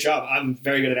fucking great job. I'm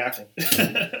very good at acting.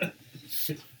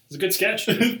 It's a good sketch.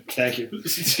 Thank you.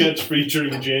 Sketch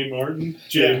featuring Jay Martin,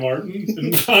 Yeah. Martin,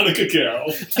 and Monica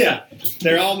Carroll. Yeah,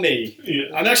 they're all me.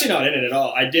 Yeah. I'm actually not in it at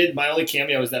all. My only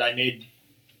cameo is that I made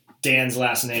Dan's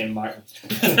last name Martin.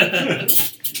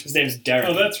 His name's Derek.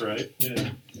 Oh, that's right. Yeah.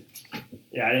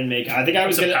 Yeah, I didn't make. I think I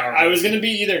was It's a gonna. power I was gonna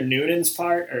be either Noonan's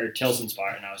part or Tilson's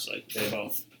part, and I was like, they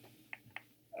both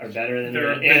are better than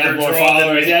They're a me and have bigger more draw than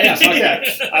followers. me. Yeah, fuck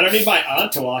that. I don't need my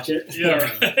aunt to watch it. Yeah,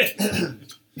 right.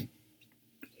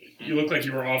 You look like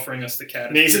you were offering us the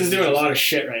cat. Mason's doing a lot of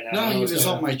shit right now. I No, don't know he what's was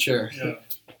going on my chair. Yeah.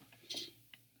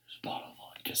 Bottle of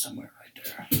vodka somewhere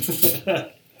right there.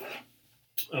 on.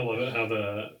 I love it how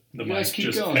the You mic guys keep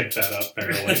just going. picked that up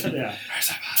barely. Yeah.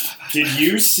 Did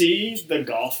you see the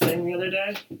golf thing the other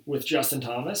day with Justin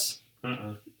Thomas?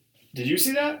 Uh-uh. Did you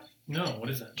see that? No, what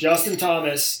is that? Justin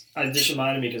Thomas, this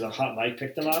reminded me because a hot mic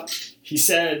picked him up. He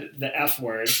said the F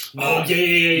word. Oh,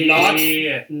 Not,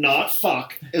 yeah. not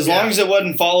fuck. As Yeah. long as it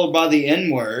wasn't followed by the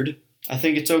N word. I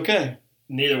think it's okay.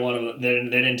 Neither one of them. They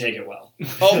didn't take it well.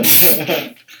 Oh,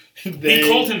 He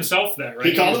called himself that, right?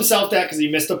 He called himself that because he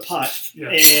missed a putt, Yeah.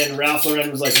 and Ralph Lauren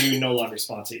was like, "We no longer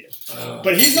sponsor you."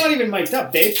 But he's not even mic'd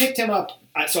up. They picked him up.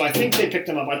 So I think they picked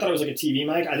him up. I thought it was like a TV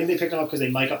mic. I think they picked him up because they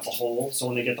mic up the hole, so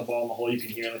when they get the ball in the hole, you can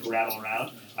hear it like rattle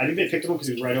around. I think they picked him up because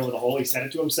he was right over the hole. He said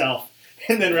it to himself,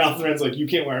 and then Ralph Lauren's like, "You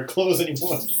can't wear clothes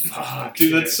anymore." Fuck,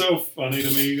 Dude, that's so funny to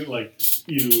me. Like,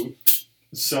 you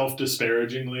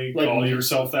self-disparagingly Like- call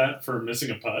yourself that for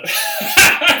missing a putt.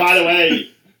 By the way,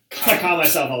 I call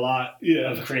myself a lot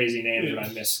Yeah. of crazy names, but I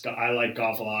miss. I like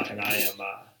golf a lot, and I am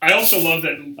I also love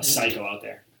that. a psycho out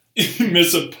there. You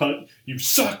miss a putt, you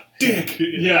suck dick.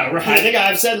 Yeah, right. I think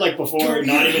I've said like before, Go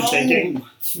not get even home.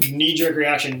 thinking, knee-jerk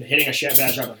reaction, hitting a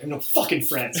bad shot. I have no fucking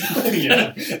friends.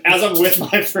 Yeah. As I'm with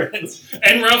my friends.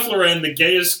 And Ralph Lauren, the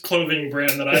gayest clothing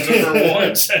brand that I've ever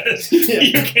worn, says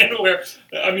you can't wear.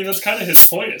 I mean, that's kind of his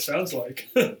point. It sounds like.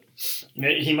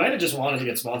 He might have just wanted to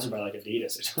get sponsored by like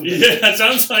Adidas or something. Yeah, it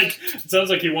sounds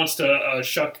like he wants to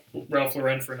shuck Ralph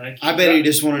Lauren for Nike. I bet he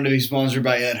just wanted to be sponsored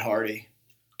by Ed Hardy.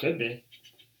 Could be.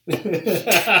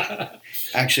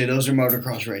 Actually, those are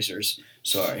motocross racers.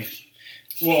 Sorry.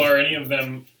 Well, are any of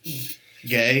them?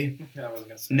 Gay? Yeah, I was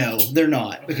gonna say. No, they're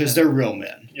not because they're real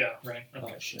men. Yeah, right. Oh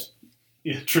Okay. shit.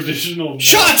 Yeah, traditional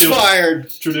Shots fired!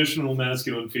 Traditional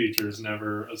masculine features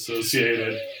never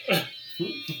associated.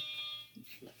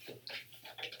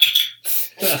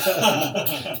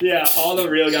 Yeah, all the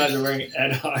real guys are wearing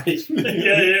Ed Hardy.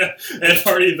 yeah. Ed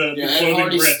Hardy, the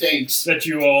clothing brand stinks. that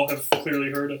you all have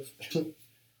clearly heard of.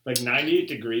 Like 98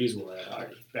 Degrees wore Ed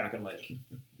Hardy back in like,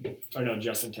 or no,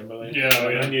 Justin Timberlake. Yeah, oh,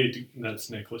 yeah. 98, that's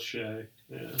Nick Lachey.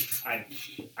 Yeah. I'm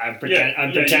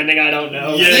Yeah, pretending I don't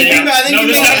know. Yeah, think yeah. you- I think No, you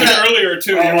this mean happened that- earlier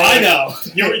too. Oh, You were I like-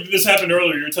 know. This happened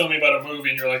earlier. You were telling me about a movie,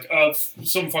 and you're like, "Oh,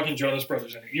 some fucking Jonas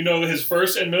Brothers in it." You know his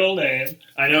first and middle name.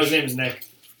 I know his name is Nick.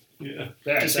 Yeah.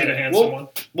 There, I Just said need a it. handsome Well- one.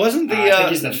 Wasn't the I think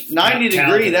he's the 90 Degree?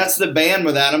 talented. That's the band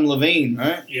with Adam Levine,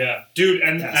 right? Yeah, dude,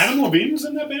 and Yes. Adam Levine was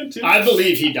in that band too? I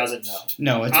believe he doesn't know.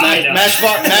 No, it's I know.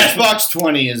 Matchbox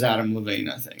 20 is Adam Levine,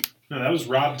 I think. No, that was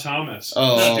Rob Thomas.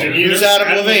 Oh, dude, who's Adam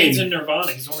Levine's Levine? in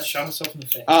Nirvana. He's the one that shot himself in the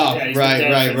face. Oh, Yeah, he's right,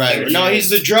 been dead right, for right. 30 No, years. he's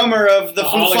the drummer of the Foo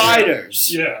Hologram.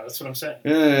 Fighters. Yeah, that's what I'm saying.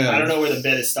 Yeah. I don't know where the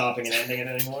bit is stopping and ending it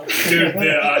anymore. Dude,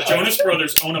 the Jonas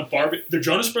Brothers own a The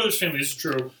Jonas Brothers family, this is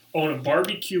true, own a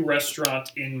barbecue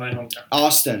restaurant in my hometown.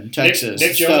 Austin, Texas.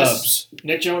 Nick Jonas. Stubbs.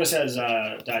 Nick Jonas has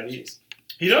diabetes.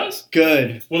 He does?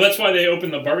 Good. Well, that's why they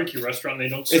opened the barbecue restaurant. They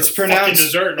don't serve It's pronounced- fucking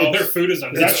dessert, and all their food is on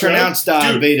It's dessert. pronounced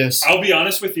diabetes. I'll be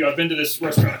honest with you. I've been to this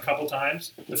restaurant a couple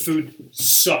times. The food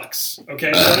sucks.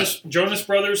 Okay, Jonas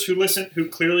Brothers, who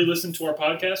clearly listen to our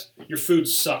podcast, your food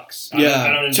sucks. I don't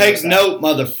Yeah. endorse Take that. note,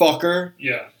 motherfucker.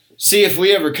 Yeah. See if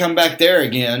we ever come back there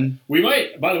again. We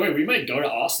might, by the way, we might go to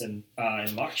Austin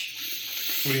in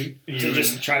March You to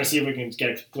just try to see if we can get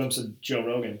a glimpse of Joe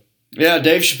Rogan. Yeah,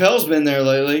 Dave Chappelle's been there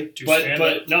lately. Do stand-up.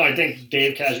 But no, I think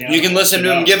Dave Caggiano. You can wants listen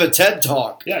to him go. give a TED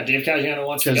Talk Yeah, Dave Caggiano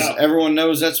wants to because go everyone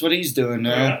knows that's what he's doing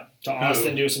now. Yeah, to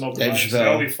Austin, do some open Dave mics. Chappelle.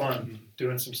 that'll be fun.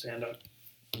 Doing some stand-up.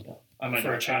 I might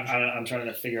For a not. change. I'm trying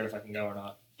to figure out if I can go or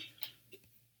not.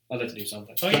 I'd like to do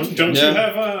something. Don't Yeah. you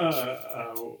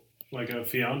have like a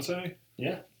fiance?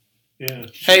 Yeah. Yeah.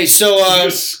 Hey, so You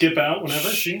just skip out whenever.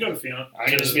 She can go to Fiona. I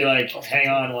can just be like, hang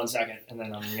on 1 second, and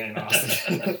then I'm getting to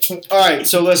Austin. all right.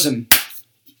 So listen,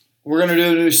 we're gonna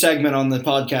do a new segment on the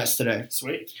podcast today.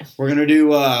 Sweet. We're gonna do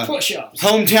Push-ups.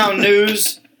 hometown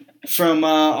news from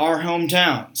our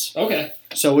hometowns. Okay.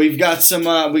 So we got some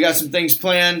things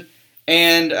planned,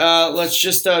 and let's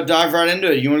just dive right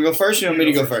into it. You want to go first? Or you want me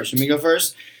to go first? You want me to go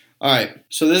first? All right.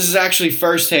 So this is actually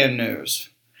firsthand news.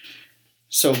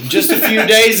 So just a few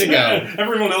days ago.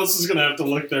 Everyone else is gonna have to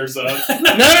look theirs up.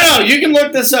 No. You can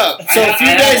look this up. So a few I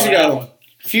have days one, I have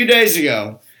one.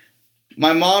 ago,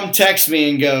 my mom texts me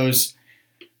and goes,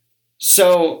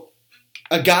 "So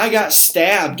a guy got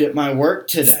stabbed at my work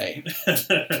today."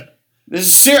 This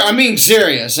is serious. I mean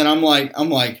serious. And I'm like,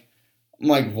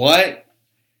 what?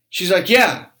 She's like,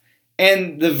 yeah.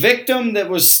 And the victim that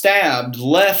was stabbed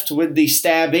left with the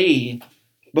stabbee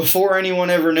before anyone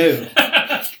ever knew.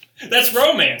 That's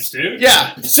romance, dude.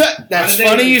 Yeah. So that's How did they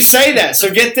funny even- you say that.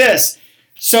 So get this.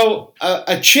 So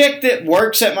a chick that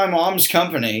works at my mom's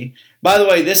company. By the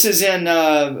way, this is in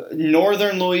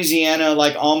northern Louisiana,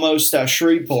 like almost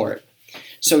Shreveport.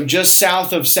 So just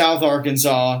south of South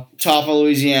Arkansas, top of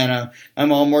Louisiana. My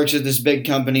mom works at this big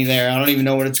company there. I don't even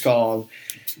know what it's called.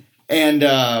 And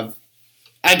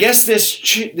I guess this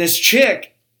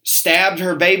chick stabbed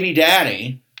her baby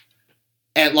daddy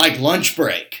at like lunch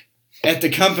break at the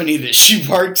company that she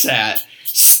works at.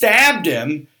 Stabbed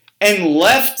him and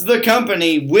left the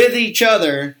company with each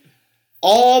other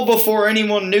all before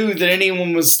anyone knew that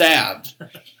anyone was stabbed.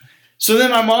 So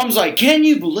then my mom's like, can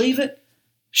you believe it?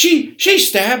 She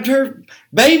stabbed her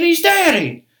baby's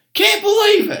daddy. Can't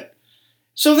believe it.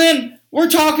 So then we're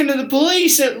talking to the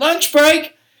police at lunch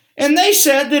break, and they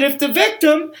said that if the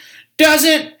victim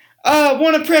doesn't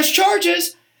want to press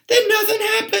charges, then nothing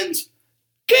happens.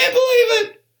 Can't believe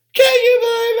it. Can you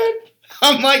believe it?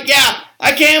 I'm like, yeah,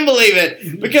 I can believe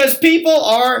it. Because people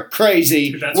are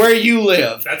crazy where you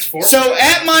live. That's So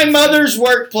at my mother's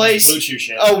workplace, Blue chew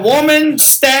shit. a woman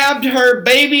stabbed her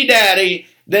baby daddy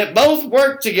that both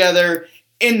worked together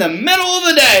in the middle of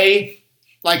the day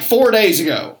like 4 days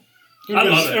ago. I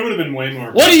love It it. would have been way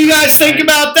more. What do you guys think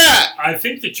about that? I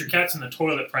think that your cat's in the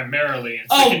toilet primarily. And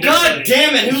Oh, God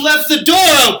damn it. Who left the door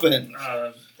open?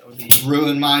 That would be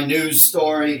Ruined my news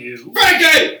story. you.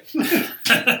 Frankie!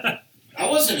 I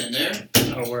wasn't in there.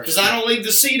 Oh, worse. Because I don't leave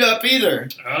the seat up either.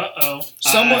 Uh-oh.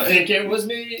 Someone, I think it was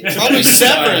me. probably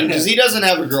Severin, because he doesn't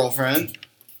have a girlfriend.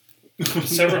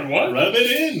 Severin what? Rub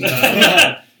it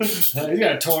in. He's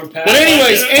got a torn pad. But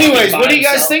anyways, By what do you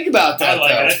guys himself. think about I that,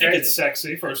 like it. though? I think it's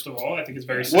sexy, first of all. I think it's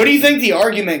very sexy. What do you think the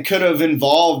argument could have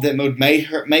involved that would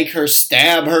make her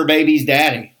stab her baby's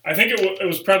daddy? I think it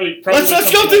was probably Let's go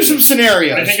something through like some this.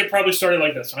 scenarios. I think it probably started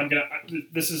like this.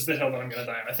 This is the hill that I'm gonna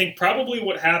die on. I think probably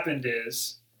what happened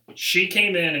is she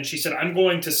came in and she said, "I'm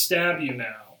going to stab you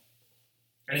now,"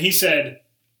 and he said,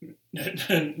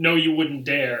 "No, you wouldn't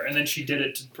dare." And then she did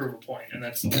it to prove a point, and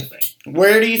that's the whole thing.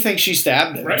 Where do you think she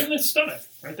stabbed him? Right in the stomach,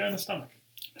 right there in the stomach.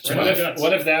 So Right in the guts.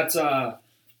 what if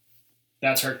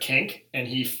that's her kink, and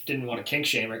he didn't want to kink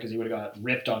shame her because he would have got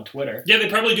ripped on Twitter. Yeah, they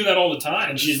probably do that all the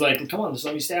time. And she's like, "Come on, just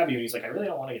let me stab you." And he's like, "I really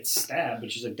don't want to get stabbed."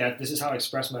 But she's like, "This is how I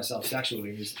express myself sexually."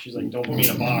 And she's like, "Don't put me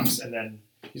in a box." And then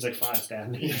he's like, "Fine, stab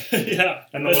me." yeah,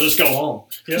 And then we'll just go home.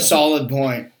 Yeah. Solid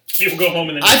point. You'll go home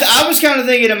and then. I was kind of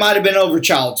thinking it might have been over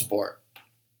child support.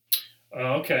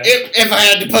 Oh, okay. If I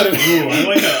had to put it.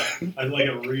 Ooh, I like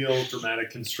a real dramatic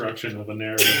construction of a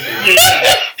narrative.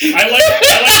 Yeah. I like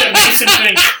that Mason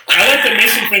thinks. I like that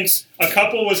Mason thinks a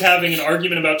couple was having an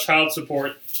argument about child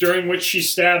support during which she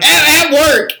stabbed him. At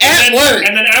work. At work.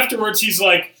 And then afterwards he's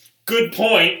like, "Good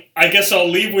point. I guess I'll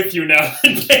leave with you now."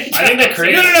 I think they're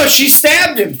crazy. No. She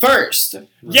stabbed him first.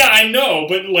 Yeah, I know,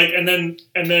 but like, and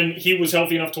then he was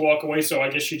healthy enough to walk away, so I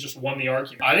guess she just won the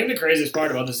argument. I think the craziest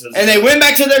part about this is And they went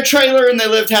back to their trailer and they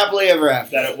lived happily ever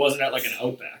after. that it wasn't at like an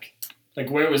Outback. Like,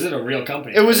 where was it? A real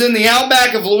company? It was in the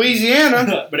outback of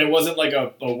Louisiana. But it wasn't like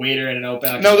a waiter in an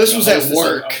Outback. No, this Like was a at hostess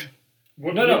work.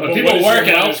 No, but what people is work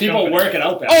your at mother's people company? work at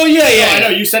Outback. Oh, yeah. I know,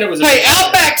 you said it was a Hey,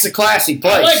 Outback's a classy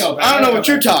place. I like Outback. I don't know like what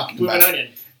you're Outback. talking Blue and about.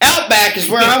 onion. Outback is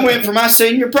where I went for my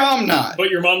senior prom night. But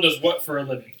your mom does what for a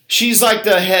living? She's like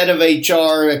the head of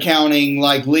HR, accounting,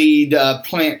 like lead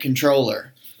plant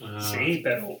controller. See,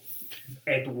 pero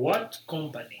at what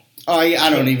company? Oh, I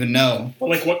don't even know.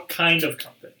 Like what kind of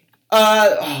company?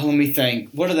 Let me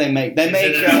think. What do they make? They Is make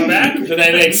it an Outback? Do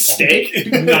they make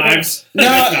steak? Knives.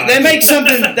 no. They make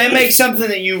something. They make something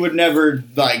that you would never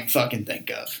like fucking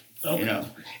think of. Okay. You know,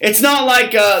 it's not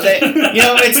like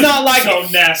it's not like So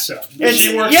NASA. It's,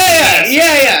 She works yeah, for NASA.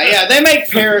 yeah. They make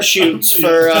parachutes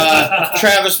for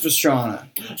Travis Pastrana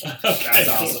That's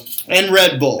awesome. and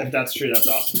Red Bull. If that's true, that's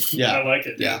awesome. Yeah, I like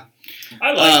it. Dude. yeah.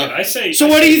 I like it. I say. So,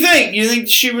 what do you think? You think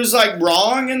she was like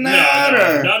wrong in that,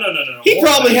 or No. he More-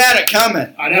 probably had it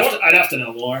coming? I'd have to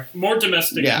know more. more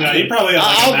domestic. Yeah. No, he probably had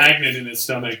like I'll- a magnet in his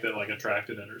stomach that like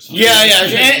attracted it or something. Yeah,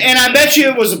 and I bet you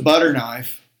it was a butter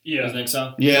knife. Yeah. You think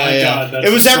so? Yeah, My yeah. God, that's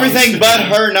It was a everything strong but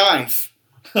statement. her knife.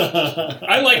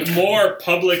 I like more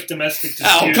public domestic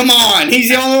disputes. Oh, come on! He's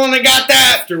the only one that got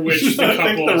that. After which the I think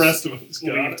couples the rest of us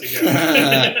got leave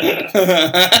it.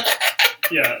 together.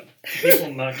 Yeah,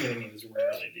 people not getting it is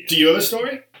rarely. Do you have a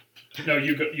story? No,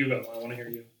 you go. You go. I want to hear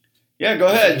you. Yeah, go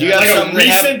ahead. You got Like a something that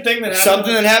happened, recent thing that happened?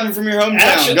 something that happened from your hometown.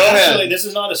 Actually, go ahead. this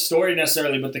is not a story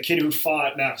necessarily, but the kid who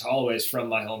fought Max Holloway is from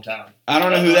my hometown. I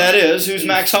don't know who that is. Who's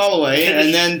Max Holloway?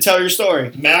 And then tell your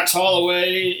story. Max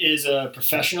Holloway is a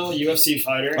professional UFC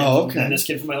fighter. Oh, okay. And this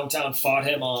kid from my hometown fought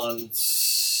him on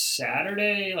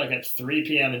Saturday, like at 3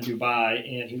 p.m. in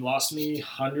Dubai, and he lost me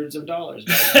hundreds of dollars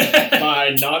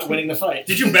by not winning the fight.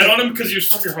 Did you bet on him because he was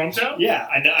from your hometown? Yeah,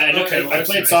 I know. Okay, well, I that's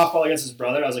played nice. softball against his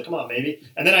brother. I was like, come on, maybe.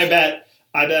 And then I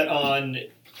bet on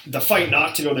the fight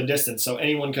not to go the distance, so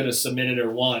anyone could have submitted or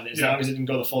won as long as it didn't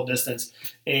go the full distance.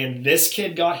 And this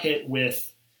kid got hit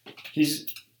with. He's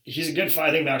a good fight.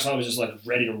 I think Max Holloway was just like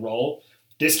ready to roll.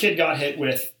 This kid got hit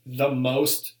with the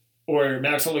most, or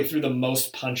Max Holloway threw the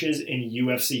most punches in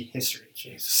UFC history.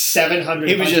 700.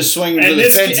 He was punches. just swinging for And the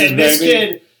this, fences, and this baby.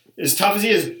 kid as tough as he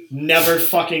is, never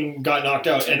fucking got knocked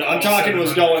out. And I'm talking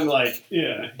was going like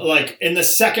in the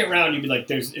second round, you'd be like,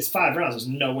 it's 5 rounds. There's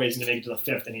no way he's gonna make it to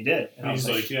the 5th, and he did. And he's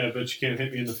like, yeah, I bet you can't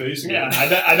hit me in the face again.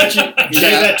 Yeah, I bet you he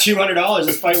gave that $200.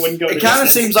 This fight wouldn't go. It kind of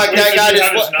seems like that guy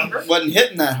just wasn't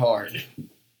hitting that hard.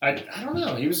 I don't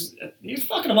know. He was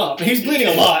fucking him up. He was bleeding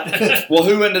a lot. Well,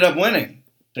 who ended up winning?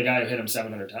 The guy who hit him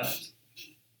 700 times.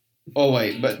 Oh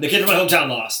wait, but The kid from my hometown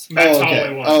lost. Max okay.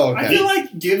 Holloway won. Oh, okay. I feel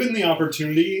like, given the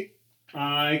opportunity,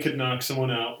 I could knock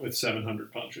someone out with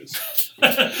 700 punches.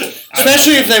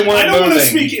 Especially if they weren't I don't moving. want to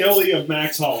speak illy of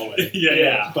Max Holloway.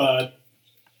 Yeah. But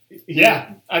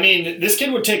Yeah, I mean, this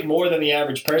kid would take more than the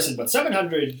average person, but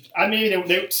 700. I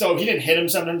mean, so he didn't hit him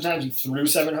 700 times. He threw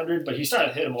 700, but he started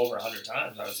to hit him over 100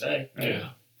 times. I would say. yeah.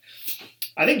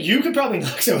 I think you could probably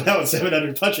knock someone out with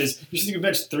 700 punches. You should think you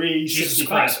bench Jesus 365.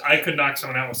 Christ, I could knock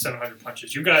someone out with 700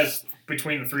 punches. You guys,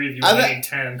 between the three of you, I only need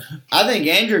 10. I think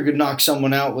Andrew could knock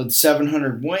someone out with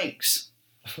 700 winks.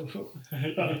 Look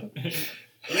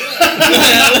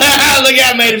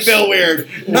how I made it feel weird.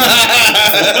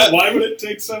 Why would it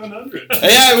take 700?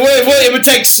 Yeah, it would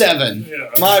take 7. Yeah.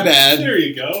 My bad. There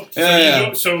you go.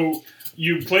 Yeah. So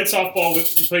you played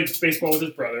you played baseball with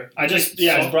his brother. His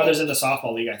Softball? brother's in the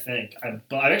softball league, I think. I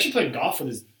actually played golf with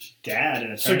his dad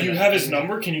in a So do you tournament. have his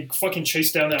number? Can you fucking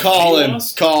chase down that? Call money him.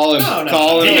 loss? Call him. No.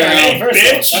 Call him. Hey, now. hey, First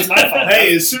bitch. off, that's my fault.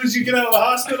 Hey, as soon as you get out of the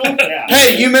hospital, Yeah.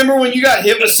 Hey, you remember when you got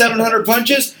hit with 700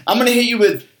 punches? I'm gonna hit you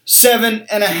with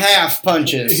 7.5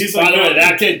 punches. he's By like, the way, no,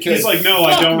 that kid could he's like, no,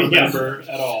 I fuck don't me up. remember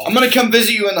at all. I'm gonna come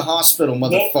visit you in the hospital,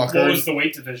 What motherfucker. was the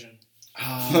weight division?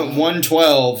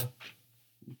 112.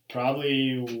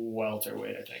 Probably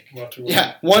welterweight, I think. Welterweight.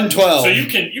 Yeah, 112. So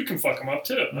you can fuck him up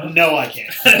too. Huh? No, I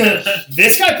can't.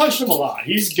 This guy punched him a lot.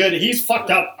 He's good. He's fucked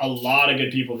up a lot of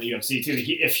good people in the UFC too.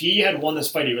 If he had won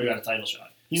this fight, he would have got a title shot.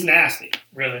 He's nasty.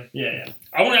 Really? Yeah.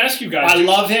 I want to ask you guys. I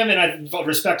love him and I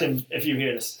respect him. If you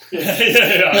hear this, yeah.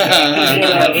 He's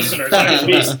one of our listeners.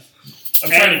 I'm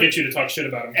trying to get you to talk shit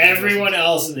about him. everyone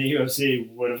else in the UFC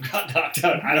would have got knocked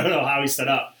out. I don't know how he stood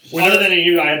up. Other than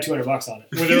you, I had $200 on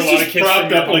it. Were there a lot of kids propped from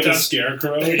your up like a hometown?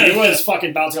 scarecrow? He was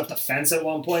fucking bouncing off the fence at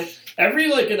one point. In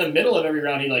the middle of every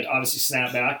round, he obviously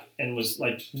snapped back and was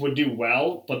would do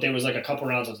well. But there was a couple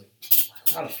rounds I was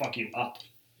like, how the fuck are you up?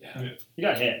 Yeah. You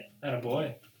got hit.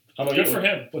 Attaboy. How about Good you? for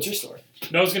him. What's your story?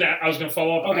 No, I was gonna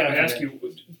follow up. Okay, and okay, ask you.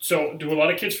 So, do a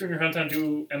lot of kids from your hometown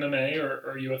do MMA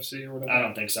or UFC or whatever? I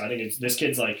don't think so. I think this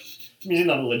kid's he's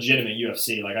not a legitimate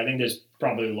UFC. I think there's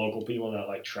probably local people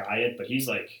that try it, but he's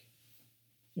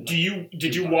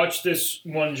Did you watch this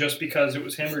one just because it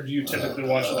was him, or do you typically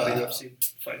watch a lot of UFC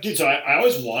fights? dude. So I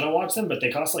always want to watch them, but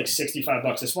they cost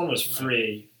 $65. This one was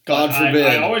free. God forbid.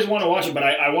 I always want to watch it, but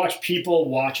I watch people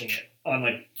watching it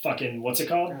on fucking what's it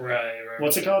called? Right.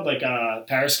 What's it called?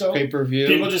 Periscope. Pay-per-view.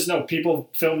 People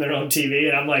film their own TV,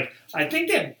 and I'm like, I think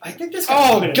this.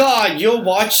 Oh God! You'll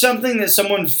watch something that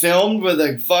someone filmed with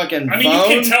a fucking I mean, phone.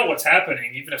 you can tell what's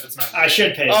happening, even if it's not. I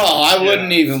should pay. Oh, I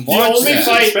wouldn't even The watch only that. It's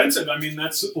fight- expensive. I mean,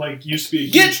 that's used to be a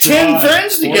Get huge 10 draw.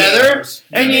 friends 4 together, hours.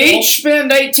 and you each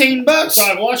spend $18. So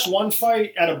I've watched one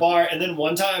fight at a bar, and then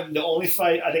one time, the only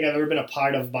fight I think I've ever been a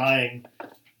part of buying,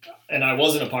 and I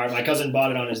wasn't a part. My cousin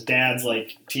bought it on his dad's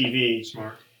TV.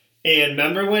 Smart. And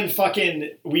remember when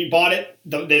we bought it?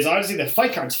 There's obviously the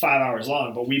fight card's 5 hours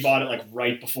long, but we bought it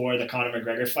right before the Conor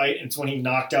McGregor fight, and it's when he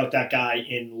knocked out that guy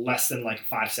in less than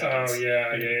 5 seconds. Oh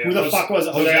yeah. Who the fuck was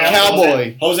it? Jose Jose Aldo.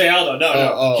 Cowboy. Jose Aldo. No.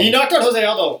 Oh. He knocked out Jose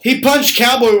Aldo. He punched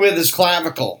Cowboy with his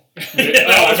clavicle. I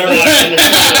remember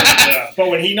that. Yeah.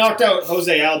 But when he knocked out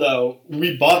Jose Aldo,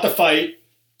 we bought the fight,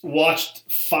 watched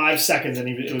 5 seconds, and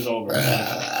it was over.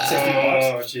 $60.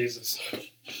 Oh Jesus.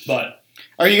 But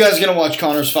Are you guys gonna watch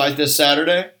Connor's fight this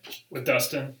Saturday? With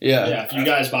Dustin. yeah, if you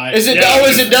guys buy it, Is it? Yeah, Oh,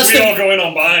 is it We all Dustin? go in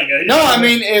on buying it. No, I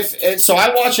mean so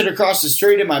I watch it across the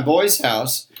street at my boy's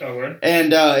house, Oh, word?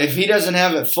 and if he doesn't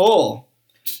have it full,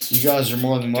 you guys are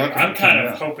more than welcome. I'm to kind come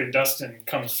of out. hoping Dustin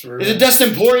comes through. Is it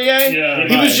Dustin Poirier? Yeah.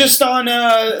 He was just on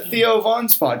Theo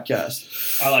Vaughn's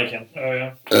podcast. I like him. Oh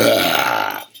yeah.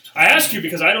 Ugh. I ask you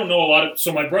because I don't know a lot of.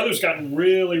 So my brother's gotten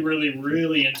really, really,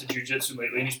 really into jiu-jitsu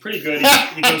lately, and he's pretty good.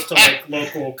 He goes to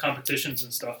local competitions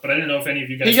and stuff. But I didn't know if any of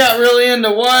you guys. He got really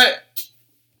into what?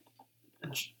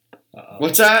 Uh-oh.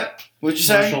 What's that? What'd you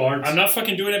say? Martial arts. I'm not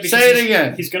fucking doing it because Say it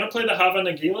again. he's gonna play the Hava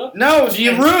Nagila. No,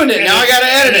 you ruined it. And Now I it's-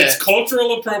 gotta edit and It's it.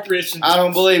 cultural appropriation. I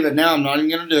don't believe it. Now I'm not even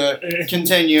gonna do it.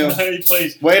 Continue. He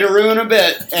plays. Way to ruin a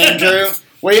bit, Andrew.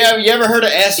 You ever heard of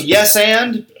yes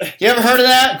and? You ever heard of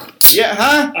that? Yeah,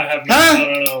 huh? I have Huh?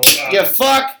 no. You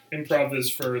fuck. Improv is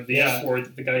for the Yeah. F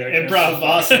word. The guy. I can't Improv, remember.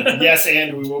 awesome. Yes,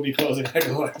 and we will be closing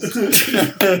Echo West.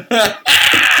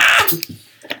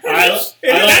 I like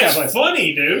that That's place.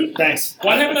 funny, dude. Thanks.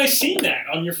 Why haven't I seen that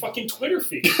on your fucking Twitter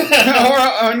feed? or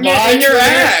on your, My in your Twitter-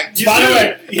 act. By the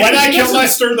way, when I he kill doesn't my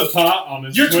stir the pot on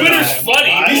his Your Twitter. Twitter's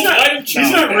funny. He's Why not- didn't you He's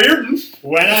do not that? Reardon.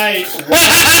 when I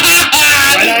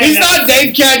He's not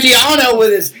Dave Caggiano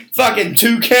with his fucking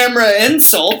 2-camera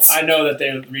insults. I know that they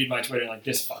read my Twitter like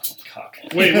this fucking cuck.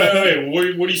 Wait. What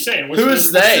are you saying? What's Who the,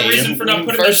 is what's they? the reason for not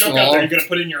putting that First joke of out all- there? You're going to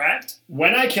put it in your act?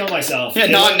 When I kill myself, Yeah,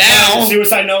 not now.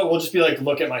 Suicide note will just be like,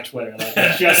 look at my Twitter. Like,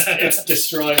 it's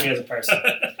destroying me as a person.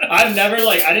 I've never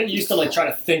I didn't used to try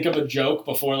to think of a joke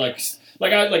before like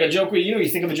a joke with you. You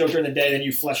think of a joke during the day, then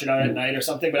you flesh it out at night or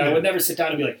something. But I would never sit down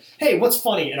and be like, hey, what's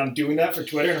funny? And I'm doing that for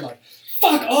Twitter, and I'm like,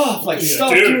 fuck off!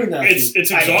 Stop Dude, doing that. it's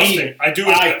dude. I hate exhausting. it. I do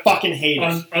it. I fucking hate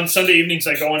it. On Sunday evenings,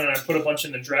 I go in and I put a bunch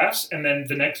in the drafts, and then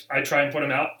I try and put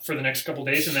them out for the next couple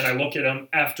days, and then I look at them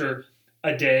after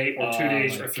a day or 2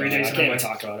 days my or 3 God, days, I and can't I'm even like,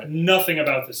 talk about it. nothing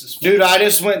about this is funny. Dude, I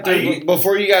just went through,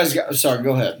 before you guys got, sorry,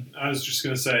 go ahead. I was just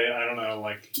gonna say, I don't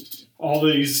know, all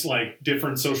these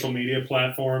different social media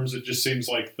platforms. It just seems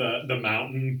like the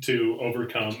mountain to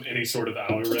overcome any sort of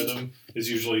algorithm is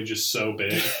usually just so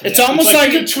big. It's almost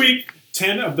like you can tweet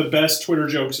 10 of the best Twitter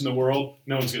jokes in the world.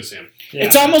 No one's gonna see them. Yeah.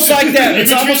 It's almost like that.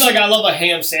 It's It's almost like I love a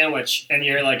ham sandwich, and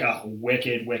you're like a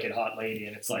wicked, wicked hot lady,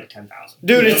 and it's like 10,000.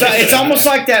 Dude, You know? it's almost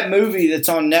like that movie that's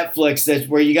on Netflix that's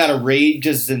where you got to read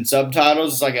because it's in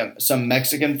subtitles. It's like some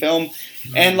Mexican film,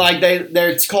 and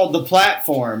it's called The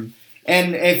Platform.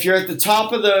 And if you're at the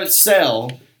top of the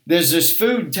cell, there's this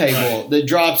food table that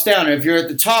drops down. And if you're at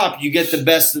the top, you get the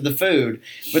best of the food.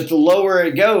 But the lower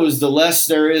it goes, the less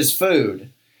there is food.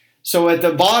 So at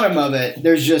the bottom of it,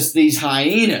 there's just these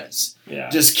hyenas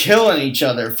just killing each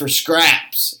other for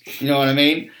scraps. You know what I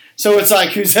mean? So it's like,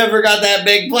 who's ever got that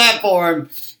big platform,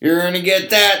 you're going to get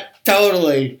that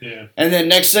totally. Yeah. And then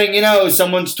next thing you know,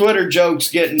 someone's Twitter joke's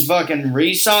getting fucking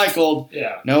recycled.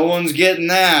 Yeah. No one's getting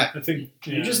that. I think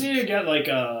You just need to get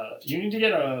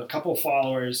a couple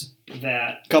followers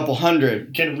that Couple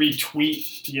hundred. can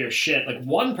retweet your shit. Like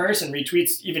one person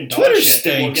retweets even dog Twitter shit,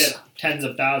 and we'll stinks. get tens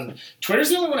of thousands. Twitter's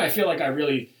the only one I feel like I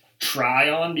really try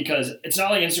on because it's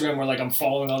not like Instagram where I'm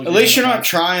following all these. At least people. you're not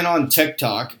trying on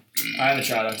TikTok. I haven't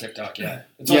tried on TikTok yet.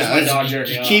 It's always my Yeah, dog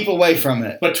jerking off. keep away from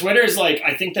it. But Twitter's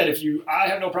I think that I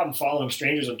have no problem following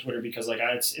strangers on Twitter because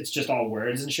it's just all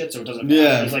words and shit, so it doesn't matter.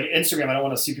 Yeah. It's like Instagram, I don't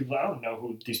want to see people, I don't know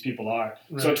who these people are.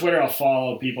 Right. So Twitter, I'll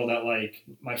follow people that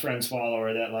my friends follow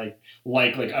or that like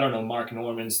I don't know, Mark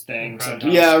Norman's thing Right.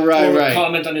 sometimes. Yeah, right, or right.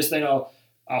 comment on his thing, I'll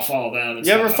follow them. And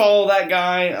You ever stuff. follow that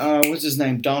guy? What's his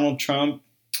name? Donald Trump?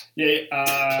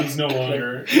 Yeah, he's no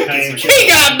longer. He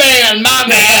got banned, my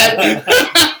bad.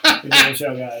 the game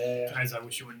show guy, yeah. Guys, I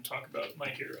wish you wouldn't talk about my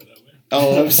hero that way.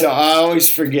 Oh, I'm sorry. I always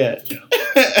forget.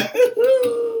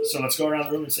 So let's go around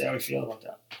the room and see how we feel about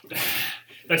that.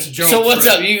 That's a joke. So what's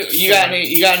for- up? You got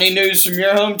any news from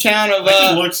your hometown of I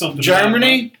can look something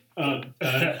Germany? up.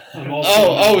 I'm also,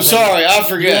 Oh, sorry, I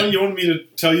forget. You want me to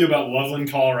tell you about Loveland,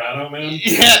 Colorado, man?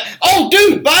 Yeah. Oh,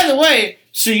 dude. By the way,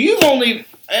 so you've only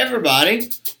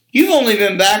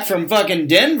been back from fucking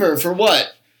Denver for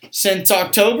what? Since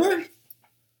October?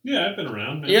 Yeah, I've been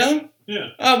around. Man. Yeah. Yeah.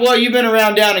 Oh well, you've been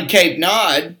around down in Cape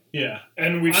Nod. Yeah.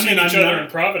 And we've I seen mean, each I'm other not- in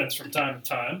Providence from time to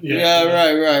time. Yeah.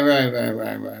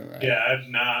 Right. Yeah, I've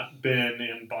not been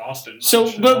in Boston. much So,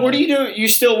 at but all. what are you doing? You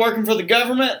still working for the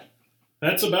government?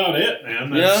 That's about it,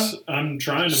 man. I'm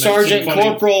trying to Sergeant make some funny.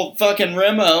 Corporal fucking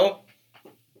Remo.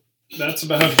 That's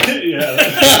about it. Yeah.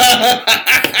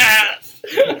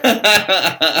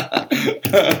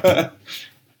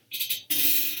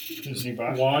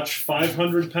 Watch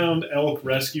 500-pound elk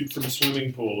rescued from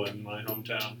swimming pool in my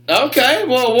hometown. Okay,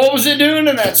 well, what was it doing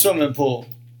in that swimming pool?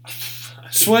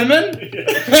 Swimming?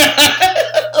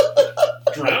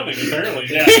 Drowning, apparently.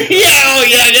 Yeah.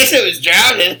 I guess it was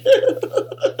drowning.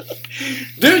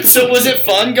 Dude, so was it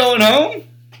fun going home?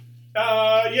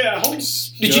 Yeah. Home's.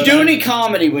 Did you good. do any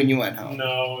comedy when you went home?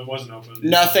 No, it wasn't open.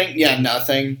 Nothing? Yeah,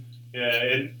 nothing.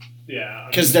 Yeah. Yeah.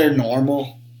 Because they're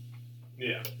normal.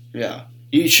 Yeah. Yeah.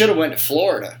 You should have went to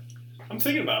Florida. I'm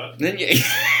thinking about Then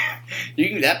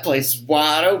that place is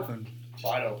wide open.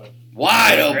 Wide open.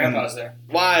 Wide open. Grandpa's there.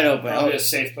 Wide open. Probably Oh, a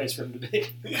safe place for him to be.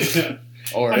 it.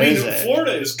 or I mean, is it?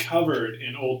 Florida is covered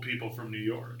in old people from New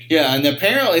York. Yeah, and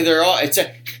apparently they're all.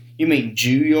 You mean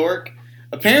Jew York?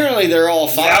 Apparently they're all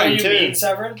Is that what fine you too. mean,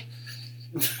 Severin?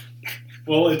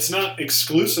 Well, it's not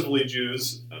exclusively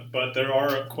Jews, but there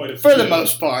are quite a few. For the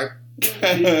most part.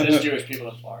 There's Jewish people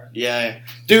in Florida. Yeah.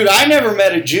 Dude, I never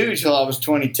met a Jew till I was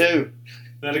 22.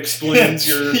 That explains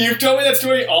your. You've told me that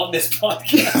story on this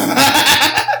podcast.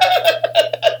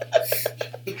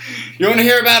 You want to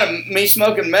hear about me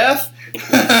smoking meth?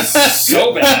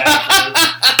 So bad,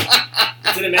 actually.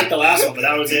 Didn't make the last one, but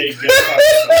that was a good fucking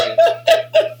story.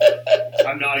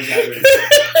 I'm not exaggerating.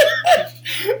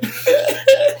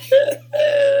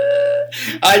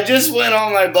 I just went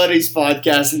on my buddy's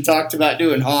podcast and talked about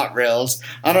doing hot rails.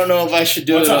 I don't know if I should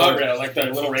do What's it. a hot rail? Like the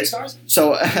little race cars?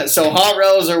 So hot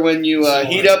rails are when you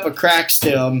heat up a crack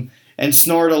stem and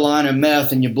snort a line of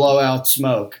meth and you blow out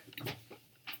smoke.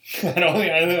 I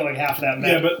only like half of that.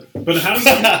 Yeah, Meth. but how does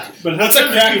that, What's a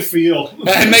crack? make you feel?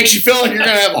 It makes you feel like you're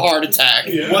gonna have a heart attack.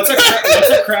 Yeah. What's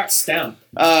a cracked stem?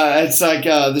 It's like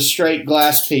the straight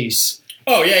glass piece.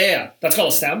 Oh yeah. That's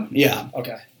called a stem. Yeah,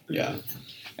 Okay. yeah.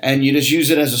 And you just use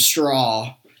it as a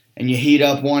straw, and you heat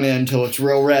up one end until it's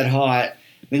real red hot.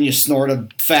 Then you snort a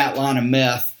fat line of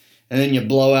meth, and then you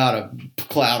blow out a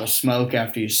cloud of smoke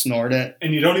after you snort it.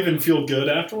 And you don't even feel good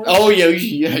afterwards? Oh yeah,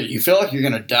 you feel like you're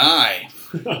gonna die.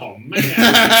 Oh, man.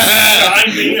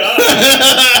 Sign me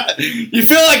up. You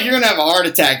feel like you're gonna have a heart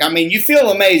attack. I mean, you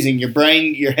feel amazing.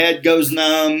 Your head goes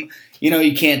numb.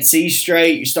 You can't see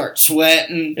straight. You start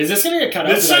sweating. Is this gonna get cut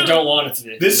out? This Because I don't want it to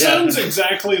be. This Yeah. sounds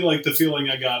exactly like the feeling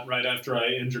I got right after I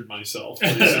injured myself.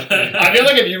 I feel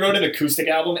like if you wrote an acoustic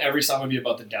album, every song would be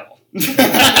about the devil.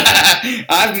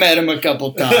 I've met him a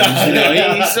couple times.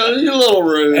 He's a little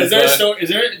rude. Is there a but- story?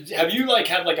 Have you like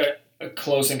had like a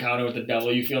close encounter with the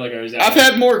devil? You feel like, or is that? I've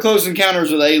had more close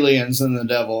encounters with aliens than the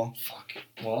devil. Fuck.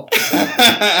 Well,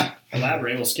 No,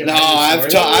 elaborate. We'll skip. I've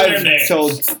What are their I've names?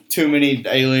 told too many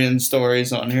alien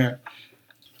stories on here.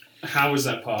 How is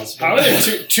that possible? How are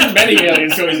there too many alien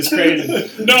stories? It's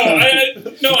crazy. No,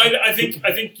 I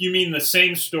think you mean the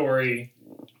same story.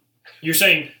 You're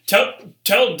saying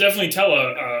definitely tell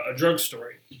a drug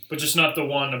story, but just not the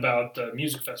one about the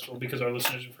music festival because our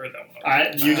listeners have heard that one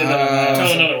already. You did that.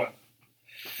 Tell another one.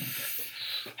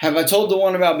 Have I told the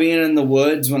one about being in the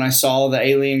woods when I saw the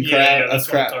alien crab? Yeah, that's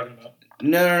what I'm talking about.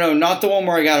 No, not the one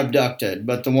where I got abducted,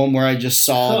 but the one where I just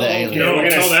saw the okay. alien. No, we're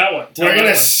gonna tell that one. Tell We're that gonna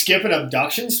one. skip an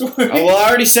abduction story. Oh, well, I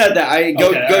already said that. Go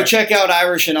Okay, alright. check out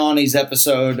Irish and Ani's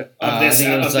episode. I this- think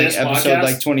it was of like this episode podcast?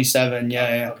 like 27.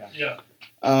 Yeah. Okay. Yeah.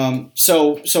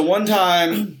 So one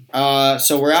time,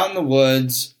 so we're out in the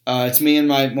woods. It's me and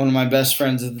one of my best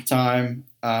friends at the time.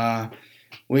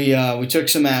 We took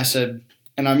some acid,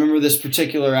 and I remember this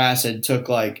particular acid took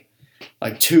like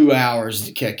 2 hours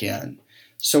to kick in.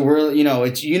 So we're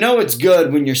it's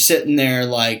good when you're sitting there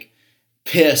like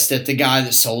pissed at the guy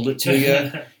that sold it to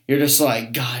you. You're just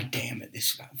like, God damn it,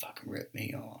 this guy fucking ripped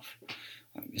me off.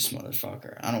 Like, this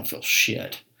motherfucker. I don't feel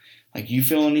shit. Like, you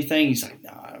feel anything? He's like,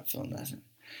 no, I don't feel nothing.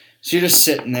 So you're just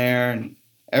sitting there and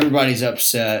everybody's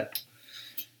upset.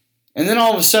 And then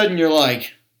all of a sudden you're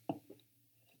like,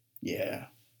 yeah,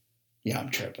 I'm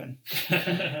tripping.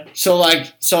 So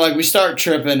we start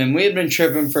tripping, and we had been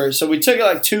tripping so we took it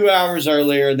like 2 hours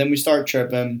earlier, then we start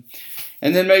tripping.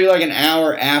 And then maybe like an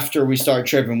hour after we start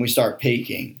tripping, we start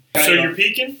peaking. So you're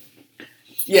peeking?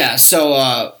 Yeah,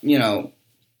 so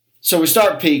so we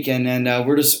start peaking, and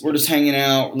we're just hanging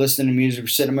out, listening to music. We're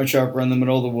sitting in my truck, we're in the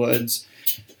middle of the woods,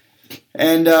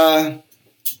 and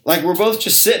like we're both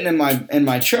just sitting in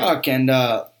my truck, and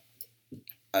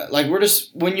like we're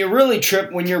just when you're really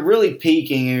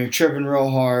peaking and you're tripping real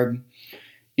hard,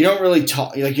 you don't really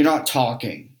talk. Like you're not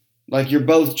talking. Like you're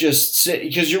both just sitting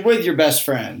because you're with your best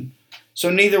friend, so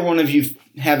neither one of you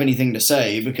have anything to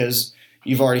say because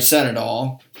you've already said it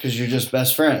all because you're just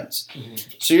best friends. Mm-hmm.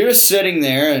 So you're just sitting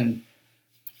there, and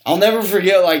I'll never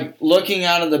forget, like, looking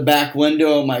out of the back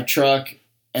window of my truck,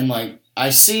 and, like, I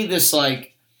see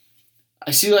like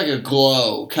a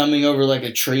glow coming over, like,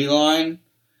 a tree line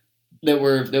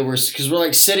because we're,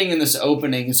 like, sitting in this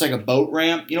opening. It's like a boat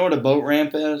ramp. You know what a boat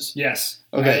ramp is? Yes.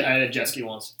 Okay. I had a jet ski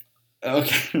once.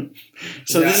 Okay.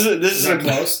 So this is that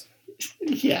close?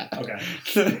 Yeah. Okay.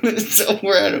 So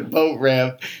we're at a boat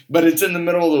ramp, but it's in the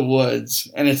middle of the woods,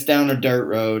 and it's down a dirt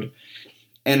road,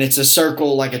 and it's a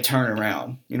circle like a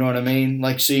turnaround. You know what I mean?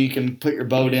 Like, so you can put your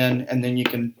boat in, and then you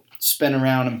can spin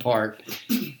around and park.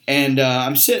 And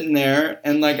I'm sitting there,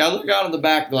 and like I look out of the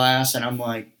back glass, and I'm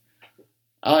like,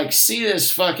 I like see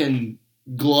this fucking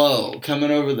glow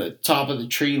coming over the top of the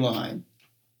tree line,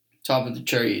 top of the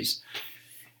trees,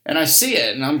 and I see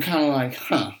it, and I'm kind of like,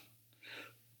 huh.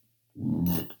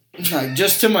 Like,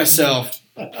 just to myself,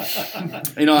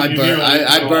 you know, I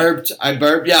burped.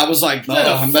 Yeah, I was like, oh,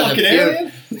 I'm about to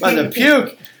puke. I'm about to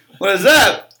puke. What is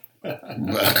that?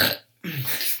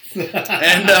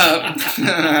 And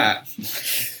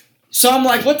so I'm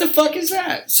like, what the fuck is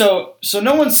that? So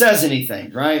no one says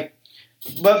anything, right?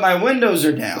 But my windows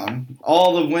are down.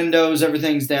 All the windows,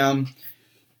 everything's down.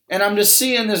 And I'm just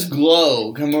seeing this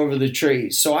glow come over the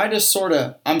trees. So I just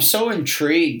I'm so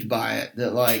intrigued by it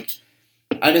that, like,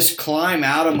 I just climb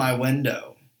out of my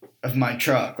window of my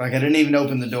truck. Like I didn't even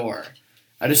open the door.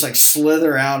 I just like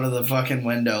slither out of the fucking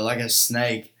window like a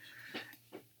snake.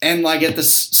 And like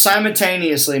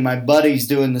simultaneously, my buddy's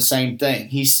doing the same thing.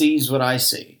 He sees what I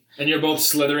see. And you're both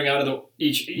slithering out of the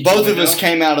each Both window? of us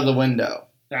came out of the window.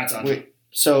 That's on.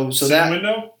 So Same that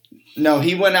window? no,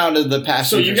 he went out of the So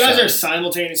passenger you guys side. are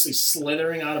simultaneously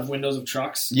slithering out of windows of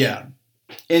trucks? Yeah,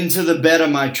 into the bed of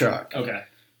my truck. Okay.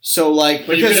 So like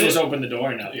But you could because have just opened the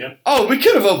door now. Yeah. we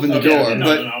could have opened the Okay, door, No,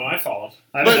 but I follow.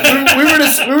 but we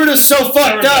were just so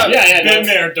fucked up. Yeah, Been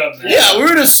there, done that. Yeah, we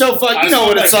were just so fucked. I You know saw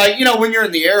what that it's like. You know when you're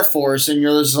in the Air Force and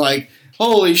you're just like,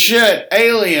 holy shit,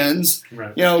 aliens.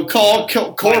 Right. You know, call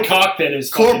My cockpit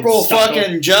is Corporal fucking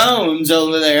fucking Jones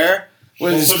over there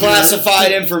with his Both of your-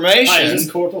 classified Hi, information. this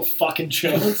is Corporal fucking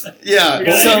Jones. Yeah,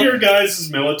 Both so of your guys'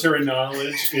 military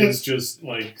knowledge is just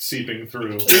like seeping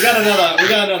through. we got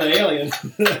another alien.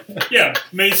 Yeah,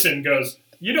 Mason goes,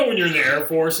 you know when you're in the Air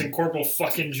Force and Corporal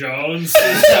fucking Jones,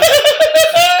 and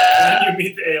you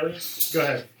meet the alien? Go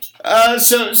ahead.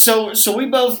 So we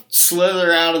both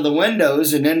slither out of the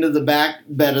windows and into the back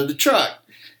bed of the truck.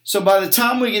 So by the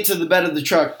time we get to the bed of the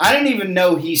truck, I didn't even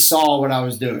know he saw what I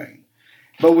was doing.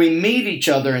 But we meet each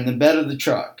other in the bed of the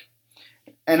truck.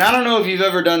 And I don't know if you've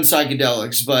ever done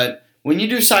psychedelics, but when you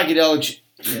do psychedelics,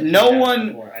 no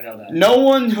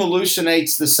one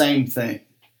hallucinates the same thing.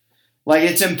 Like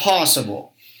it's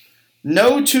impossible.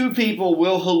 No two people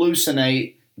will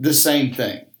hallucinate the same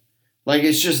thing. Like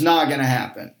it's just not going to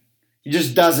happen. It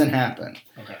just doesn't happen.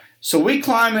 Okay. So we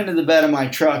climb into the bed of my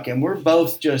truck and we're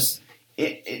both just,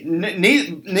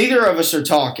 neither of us are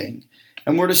talking.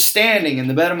 And we're just standing in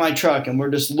the bed of my truck and we're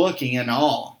just looking in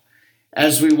awe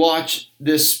as we watch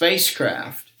this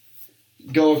spacecraft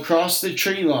go across the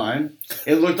tree line.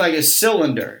 It looked like a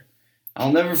cylinder.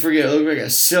 I'll never forget. It looked like a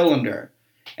cylinder.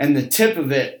 And the tip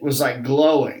of it was like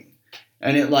glowing.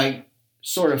 And it like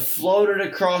sort of floated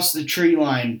across the tree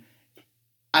line.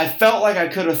 I felt like I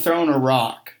could have thrown a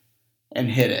rock and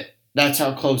hit it. That's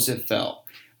how close it felt.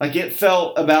 Like it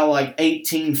felt about like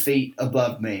 18 feet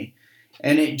above me.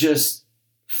 And it just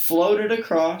floated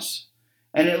across,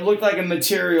 and it looked like a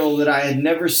material that I had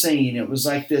never seen. It was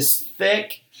like this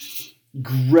thick,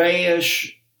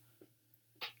 grayish,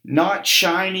 not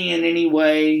shiny in any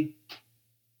way,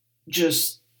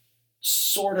 just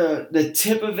sort of, the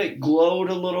tip of it glowed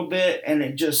a little bit, and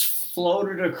it just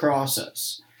floated across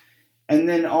us. And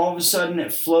then all of a sudden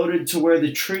it floated to where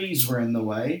the trees were in the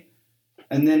way,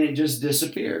 and then it just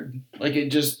disappeared. Like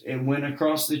it went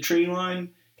across the tree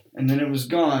line, and then it was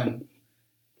gone.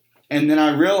 And then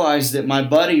I realized that my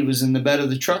buddy was in the bed of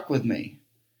the truck with me.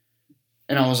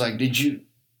 And I was like, did you...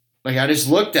 Like, I just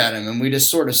looked at him, and we just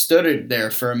sort of stood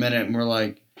there for a minute, and we're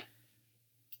like,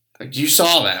 you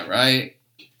saw that, right?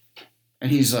 And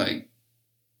he's like,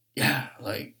 yeah,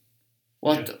 like,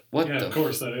 what the... Of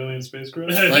course, that alien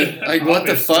spacecraft. Like what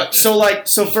the fuck?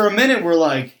 So for a minute, we're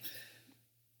like,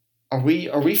 are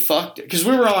we fucked? Because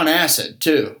we were on acid,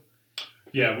 too.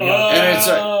 Yeah, we got And it's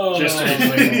like... Just to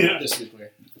be clear. Yeah. Just to be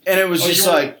clear. And it was just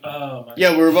like... Oh, my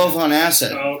Yeah, we were both on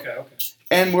acid. Oh, okay.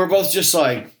 And we're both just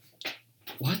like,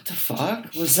 what the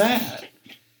fuck was that?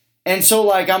 And so,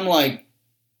 like, I'm like,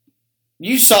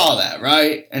 you saw that,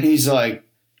 right? And he's like,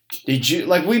 did you?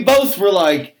 Like, we both were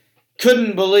like,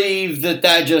 couldn't believe that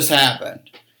just happened.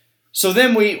 So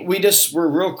then we just were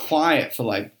real quiet for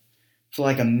like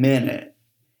a minute.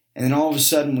 And then all of a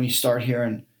sudden we start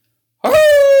hearing,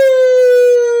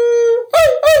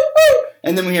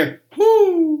 and then we hear,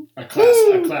 A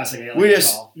classic alien We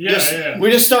just, call. we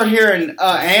just start hearing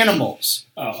animals.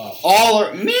 Oh. All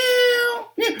are meow,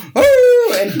 meow,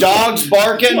 and dogs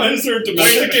barking. Why is there a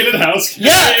domesticated house?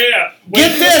 Yeah,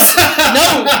 get this.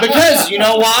 No, because you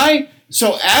know why?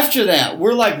 So after that,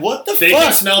 we're like, what the They can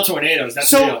fuck? smell tornadoes.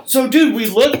 That's real. So dude, we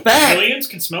look back. Aliens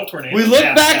can smell tornadoes. We look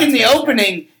Yeah, back in the that's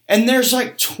opening, and there's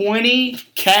like 20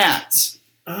 cats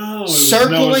Oh, it was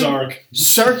Circling- Noah's Ark.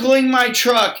 circling my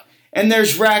truck, and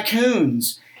there's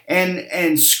raccoons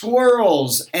and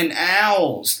squirrels and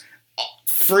owls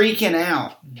freaking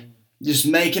out, just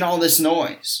making all this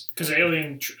noise. Because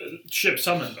alien ships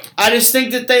summoned them. I just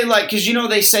think that they like, because you know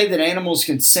they say that animals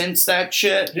can sense that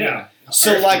shit. Yeah.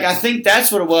 So like I think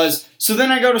that's what it was. So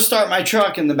then I go to start my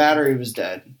truck and the battery was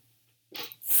dead.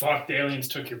 Fuck, the aliens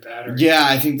took your battery. Yeah,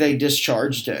 I think they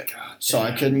discharged it. God So I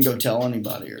damn. couldn't go tell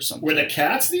anybody or something. Were the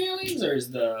cats the aliens, or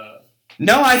is the...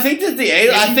 No, I think that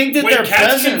I think that Wait, their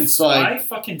cats can presence fly like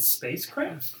fucking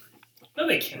spacecraft? No,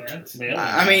 they can't.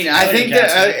 I mean, I think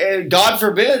that God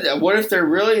forbid, what if they're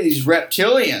really these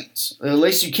reptilians? At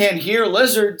least you can't hear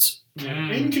lizards.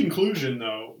 Mm. In conclusion,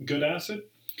 though, good acid.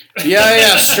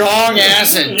 Yeah, strong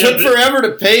acid. Took forever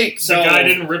to peak. The guy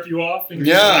didn't rip you off.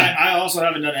 Yeah. I also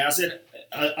haven't done acid.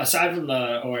 Aside from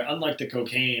unlike the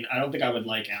cocaine, I don't think I would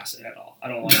like acid at all. I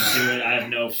don't want to do it. I have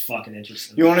no fucking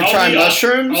interest in You it. want to try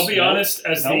mushrooms? I'll be Nope. honest,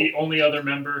 as Nope. the only other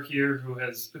member here who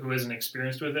isn't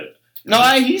experienced with it. No,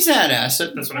 he's had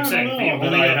acid. That's what I I'm don't saying. know The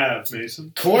that only I have,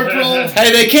 Mason. Corporal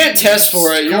Hey, they can't test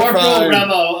for it. You're Corporal fine.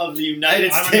 Remo of the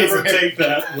United I would States. never take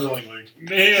that willingly.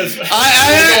 Me as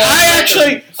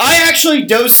I actually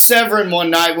dosed Severin one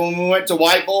night when we went to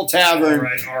White Bull Tavern,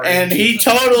 All right. and he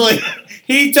totally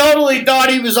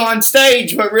thought he was on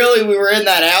stage, but really we were in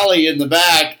that alley in the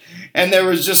back, and there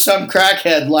was just some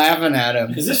crackhead laughing at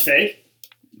him. Is this fake?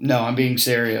 No, I'm being You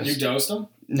serious. dosed him?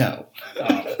 No.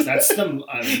 Oh, that's the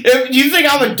Do you think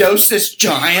I would dose this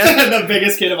giant? the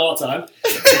biggest kid of all time.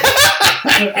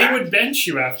 he would bench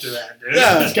you after that, dude.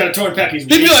 Yeah. He's got a torn pec. He's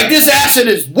He'd be like, "This acid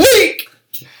is weak."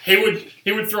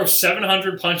 He would throw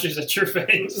 700 punches at your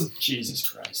face. Jesus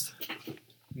Christ.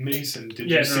 Mason, did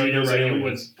Yeah, you see you're those right. You would.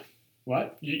 aliens?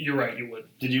 What? You're right. You would.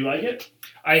 Did you like it?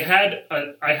 I had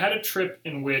a trip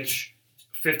in which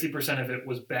 50% of it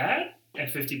was bad and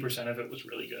 50% of it was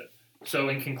really good. So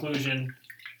in conclusion,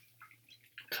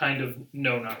 kind of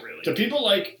no, not really. Do people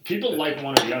like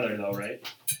one or the other though, right?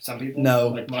 Some people No.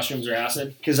 like mushrooms or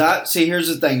acid. Because here's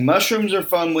the thing: mushrooms are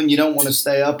fun when you don't want to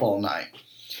stay up all night.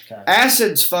 Okay.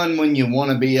 Acid's fun when you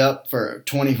want to be up for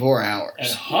 24 hours. And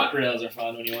hot rails are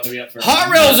fun when you want to be up for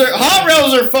Hot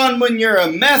rails are fun when you're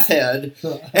a meth head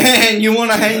and you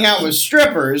want to hang out with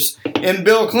strippers in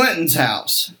Bill Clinton's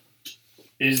house.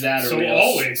 Is that a so real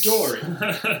always story?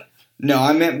 No,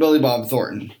 I meant Billy Bob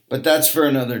Thornton, but that's for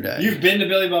another day. You've been to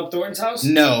Billy Bob Thornton's house?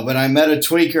 No, but I met a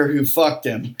tweaker who fucked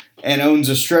him and owns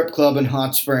a strip club in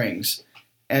Hot Springs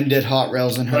and did hot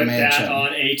rails in her Put mansion. that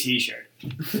on a t-shirt.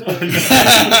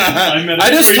 I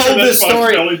just told this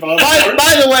story. By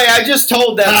the way, I just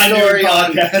told that story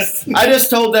on. I just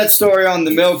told that story on the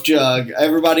Milk Jug.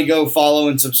 Everybody, go follow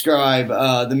and subscribe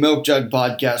the Milk Jug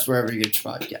podcast wherever you get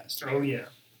your podcast. Oh yeah,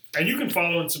 and you can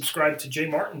follow and subscribe to Jay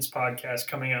Martin's podcast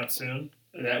coming out soon.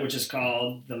 That which is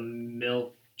called the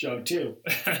Milk Jug 2.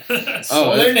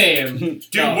 Oh, Their name. Dude,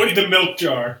 No. what The milk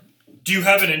jar. do you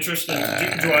have an interest in? Do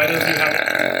either of you have?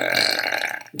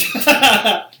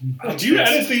 Do you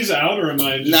edit these out, or am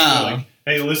I just No. like,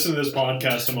 hey, listen to this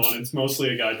podcast I'm on? It's mostly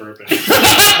a guy burping.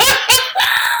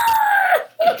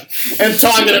 And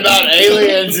talking about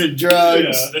aliens and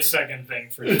drugs. The second thing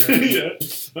for sure. Yeah.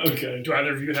 Okay. Do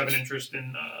either of you have an interest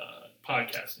in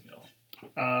podcasting at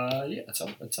all? Yeah,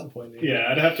 at some point. Maybe. Yeah,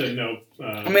 I'd have to know.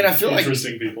 I mean, I feel like-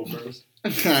 interesting people first. I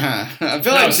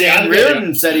feel No, like see, Dan I'm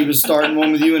Reardon said he was starting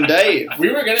one with you and Dave. We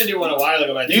were gonna do one a while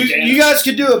ago, but I think Dan- You guys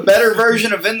could do a better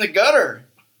version of In the Gutter.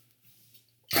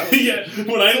 Yeah,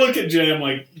 when I look at Jay, I'm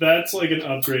like, that's like an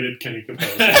upgraded Kenny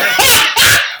Capone.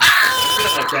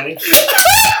 Like Kenny.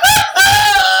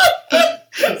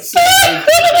 That's so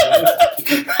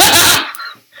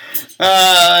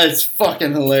It's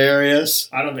fucking hilarious.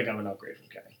 I don't think I'm an upgrade from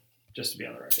Kenny. Just to be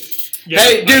on the record. Yeah,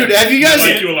 Hey, dude, have you guys?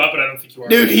 I like you a lot, but I don't think you are.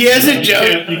 Dude, he has a You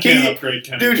joke. can't upgrade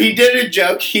Kenny. Dude, he did a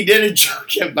joke. He did a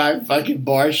joke at my fucking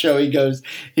bar show. He goes,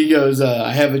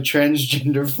 I have a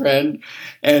transgender friend,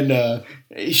 and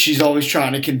she's always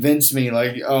trying to convince me,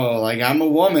 like, I'm a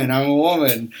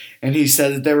woman. And he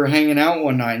said that they were hanging out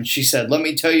one night, and she said, let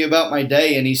me tell you about my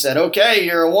day. And he said, okay,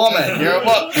 you're a woman. You're a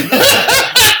woman.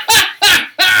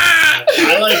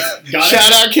 I like gutter.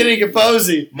 Shout out Kenny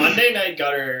Capozzi. Monday night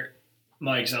gutter.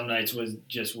 Mike, some nights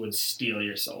would steal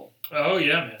your soul. Oh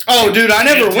yeah, man. Oh, dude, I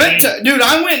never Anthony. went to. Dude,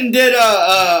 I went and did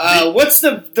what's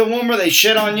the one where they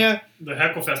shit on you? The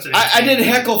Heckle Fest. I did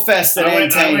Hecklefest at I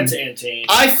went Antane. to Antane.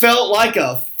 I felt like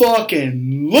a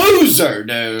fucking loser,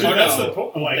 dude. Dude, that's no. the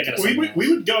point. I'm Like, thinking of we something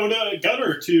would go to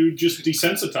Gutter to just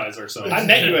desensitize ourselves. I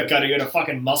met you at Gutter. You had a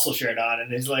fucking muscle shirt on,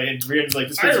 and he's like, Reardon's like,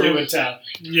 this I kid's new remember- in town.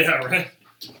 Yeah, right.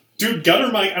 Dude,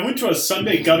 Gutter Mike, I went to a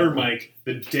Sunday Gutter Mike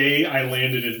the day I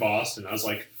landed in Boston. I was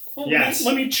like, oh, Yes.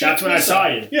 let me check. That's when I this saw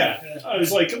out. you. Yeah. I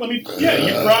was like, you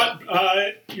brought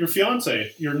your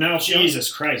fiance, your now fiance.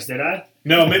 Jesus Christ, did I?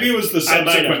 No, maybe it was the I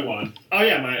might subsequent have. one. Oh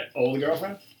yeah, my old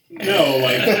girlfriend. No,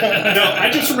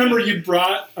 I just remember you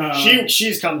brought.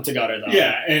 She's come to Gutter though.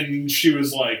 Yeah, and she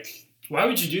was like, Why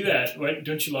would you do that? What,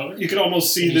 don't you love her? you could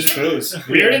almost see Just the booze.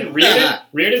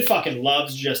 Reardon fucking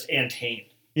loves just Antane.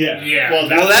 Yeah. Yeah. Well,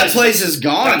 That place is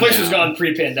gone. That place was now. gone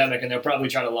pre-pandemic, and they'll probably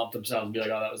try to lump themselves and be like,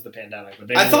 "Oh, that was the pandemic." But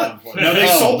they I were thought- done before No, they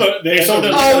that. sold the. They sold sold the-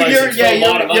 the. Oh, license for a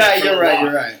lot of money, for a you're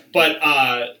lot. right. But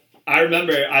I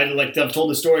remember I've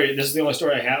told the story. This is the only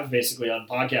story I have basically on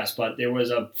podcast. But there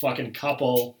was a fucking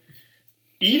couple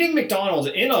eating McDonald's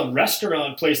in a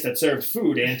restaurant place that served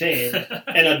food, Antane,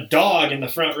 and a dog in the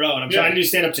front row. And I'm trying to do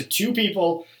stand up to 2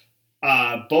 people.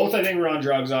 Both, I think, were on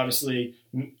drugs, obviously.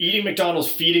 Eating McDonald's,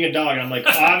 feeding a dog. And I'm like,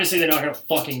 obviously, they're not going to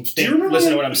fucking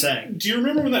listen to what I'm saying. Do you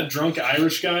remember when that drunk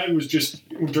Irish guy was just,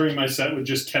 during my set,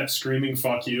 kept screaming,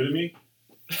 "Fuck you" to me?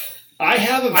 I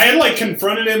had, like,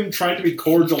 confronted him, tried to be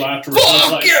cordial afterwards.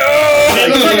 Fuck you!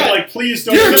 Like, please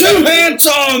don't. You're too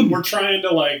handsome! We're trying to,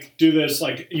 like, do this.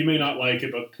 Like, you may not like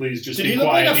it, but please just be look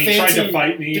quiet. like a He tried to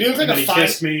fight me. Did he look like and a he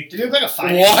kissed me. Did he look like a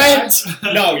finance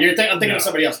guy? No, I'm thinking of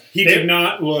somebody else. He did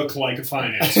not look like a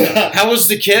finance guy. How was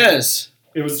the kiss?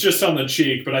 It was just on the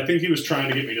cheek, but I think he was trying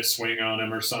to get me to swing on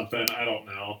him or something. I don't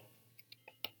know.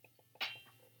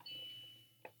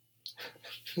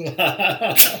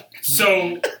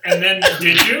 So, and then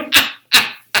did you?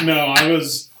 No, I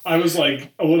was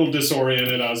like a little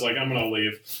disoriented. I was like, I'm gonna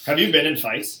leave. Have you been in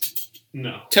fights?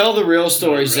 No. Tell the real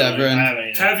story, Not really. I Zevran. haven't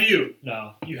either. Have you?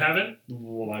 No. You haven't?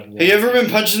 Have you ever been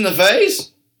punched in the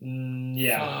face?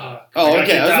 Yeah. Fuck. Oh, I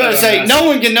okay. I was got about to kicked say, out of no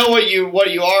one can know what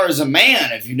you are as a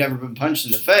man if you've never been punched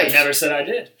in the I face. never said I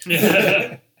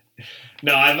did.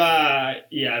 No, I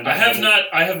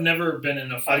have never been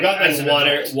in a fight. I've got as like an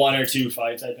adult. one or two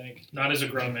fights, I think. Not as a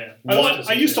grown man.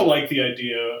 I used to like the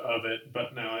idea of it,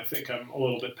 but now I think I'm a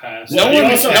little bit past. No it. one-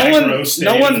 Also no one- aggro state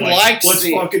no of, one like, likes let's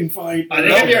the- fucking fight. I think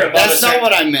No, if you're above that's a not certain,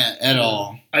 what I meant at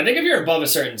all. I think if you're above a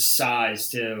certain size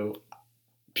too,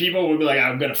 people would be like, I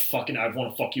want to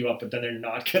fuck you up, but then they're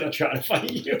not gonna try to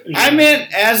fight you. I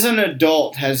meant as an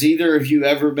adult, has either of you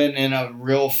ever been in a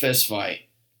real fist fight?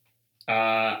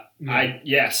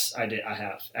 Yes, I did. I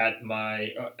have at my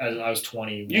as I was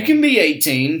 20. You can be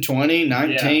 18, 20,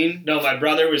 19. Yeah. No, my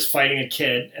brother was fighting a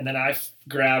kid, and then I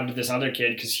grabbed this other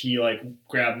kid because he like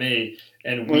grabbed me,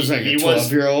 and Was like he a was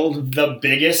 12-year-old? the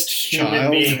biggest human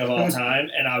Child. being of all time,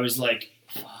 and I was like,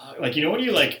 fuck. Like, you know when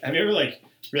you like, have you ever like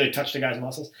really touched a guy's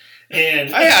muscles?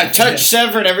 And I touch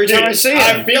Severin every time I see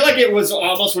I him. feel like it was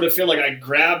almost what it feel like. I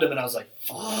grabbed him and I was like,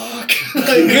 fuck.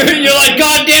 You're like,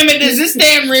 God damn it, is this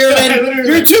damn real?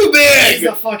 You're too He's big.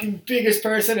 the fucking biggest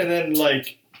person, and then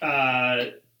like,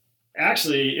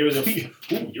 actually, it was a.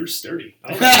 Ooh, you're sturdy.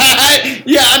 Yeah,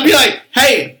 I'd be like,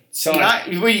 hey, So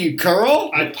will you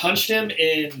curl? I punched him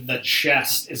in the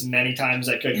chest as many times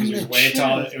as I could because he was In the way chest?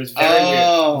 taller. It was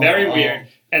very weird.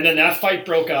 And then that fight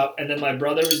broke up, and then my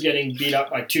brother was getting beat up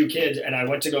by 2 kids, and I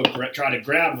went to go try to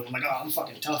grab them. I'm like, oh, I'm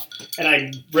fucking tough. And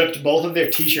I ripped both of their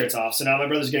t-shirts off, so now my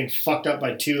brother's getting fucked up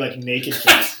by 2, like, naked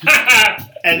kids.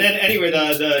 And then, anyway,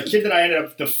 the kid that I ended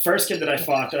up, the first kid that I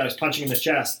fought that I was punching in the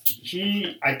chest,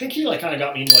 I think he, like, kind of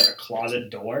got me into, like, a closet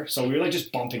door. So we were, like,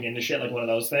 just bumping into shit, like one of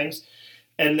those things.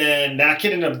 And then that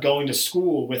kid ended up going to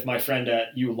school with my friend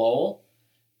at U Lowell.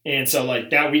 And so, like,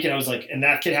 that weekend I was like, and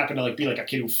that kid happened to, like, be, like, a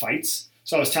kid who fights.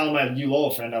 So I was telling my U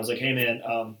Lowell friend, I was like, hey, man,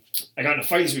 I got in a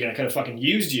fight this weekend. I could have fucking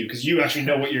used you because you actually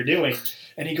know what you're doing.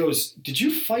 And he goes, did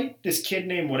you fight this kid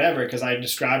named whatever? Because I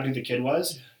described who the kid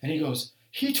was. And he goes,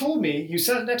 he told me, you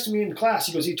sat next to me in the class.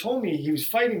 He goes, he told me he was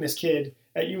fighting this kid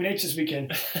at UNH this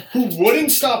weekend who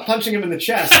wouldn't stop punching him in the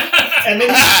chest. And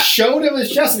then he showed him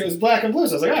his chest and it was black and blue.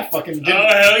 So I was like, I fucking did. Oh,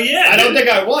 hell yeah. I don't think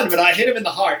I won, but I hit him in the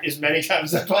heart as many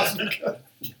times as I possibly could.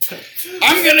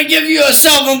 I'm gonna give you a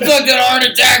self-inflicted heart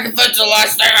attack if it's the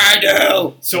last thing I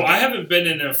do. So I haven't been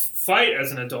in a fight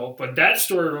as an adult, but that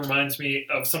story reminds me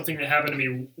of something that happened to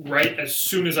me right as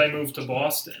soon as I moved to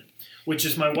Boston, which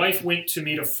is my wife went to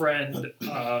meet a friend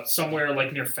somewhere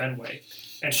like near Fenway,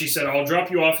 and she said, I'll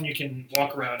drop you off and you can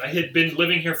walk around. I had been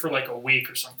living here for like a week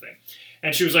or something.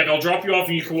 And she was like, I'll drop you off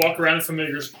and you can walk around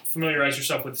and familiarize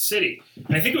yourself with the city.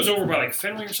 And I think it was over by like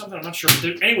Fenway or something. I'm not sure.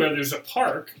 Anyway, there's a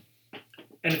park.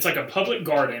 And it's like a public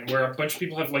garden where a bunch of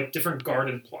people have like different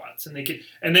garden plots, and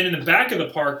and then in the back of the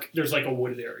park there's like a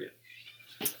wooded area.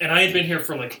 And I had been here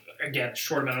for like, again, a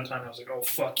short amount of time. I was like, oh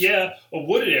fuck yeah, a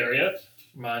wooded area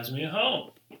reminds me of home.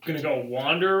 I'm gonna go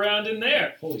wander around in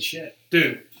there, Holy shit.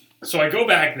 dude. So I go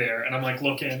back there and I'm like I'm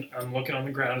looking on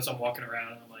the ground as I'm walking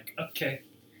around, and I'm like, okay,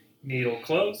 needle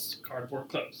close, cardboard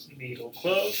close, needle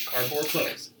close, cardboard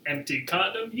close. Empty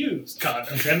condom, used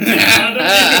condom. Empty condom,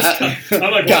 used condom.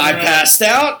 I'm like, Guy walking around, passed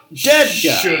out, dead guy.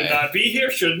 should not be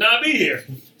here, should not be here.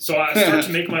 So I start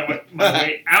to make my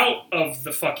way out of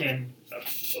the fucking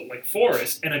like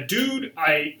forest, and a dude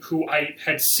who I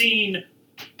had seen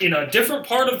in a different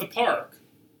part of the park.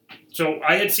 So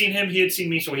I had seen him, he had seen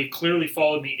me, so he clearly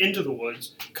followed me into the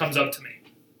woods, comes up to me.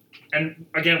 And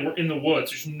again, we're in the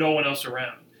woods, there's no one else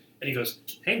around. And he goes,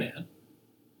 hey man,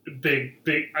 big,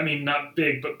 I mean not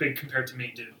big, but big compared to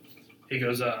me, dude. He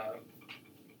goes,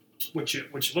 what you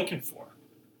looking for?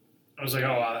 I was like, oh,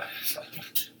 I'm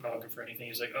not looking for anything.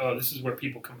 He's like, oh, this is where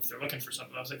people come if they're looking for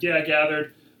something. I was like, yeah, I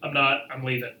gathered. I'm not. I'm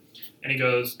leaving. And he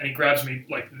goes, and he grabs me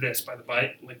like this by the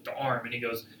like the arm, and he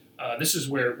goes, this is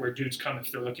where dudes come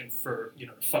if they're looking for, to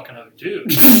fuck another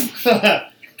dude.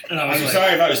 And I was I'm like,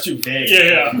 sorry if I was too vague.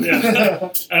 Yeah.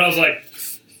 And I was like,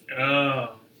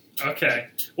 oh, okay.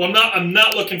 Well, I'm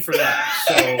not looking for that.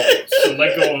 So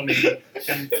let go of me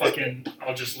and fucking,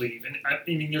 I'll just leave. And I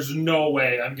mean, there's no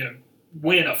way I'm gonna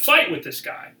win a fight with this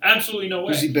guy. Absolutely no way.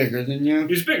 Was he bigger than you? He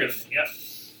was bigger than me, yeah.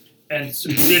 And so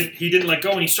he didn't let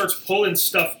go, and he starts pulling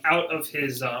stuff out of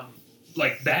his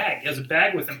bag. He has a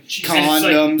bag with him.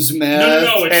 Condoms, meth,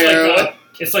 No. heroin.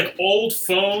 It's like old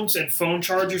phones and phone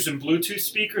chargers and Bluetooth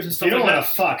speakers and stuff You don't like want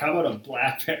that. to fuck. How about a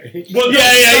BlackBerry? Well,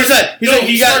 Yeah. He's like,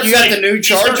 you got the new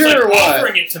charger or what?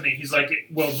 Offering it to me. He's like,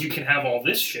 well, you can have all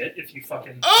this shit if you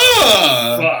fucking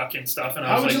fuck and stuff. And I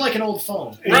How was would like, you like an old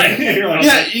phone? Right. You're like,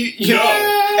 Yeah, you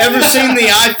No. ever seen the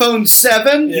iPhone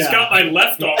 7? he's Yeah. got my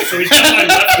left arm. So he's got my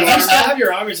left Does he still arm. have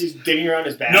your arm? Or is he digging around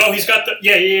his back? No, he's got the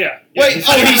yeah. Wait, He's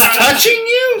touching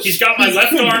you? He's got my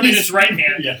left arm in his right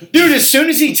hand. Yeah. Dude, as soon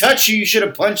as he touched you, you should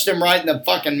have punched him right in the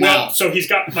fucking Well, mouth. so he's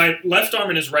got my left arm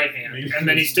in his right hand, and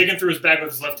then he's digging through his bag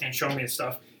with his left hand, showing me his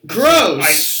stuff. Gross.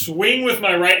 I swing with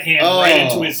my right hand Oh. right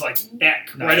into his neck,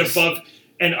 right Nice. above,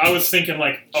 and I was thinking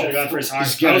Should've gone for his heart.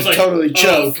 He's I gonna was like, totally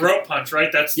choke. throat punch,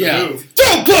 right? That's the Yeah. move.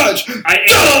 Don't punch!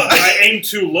 I aim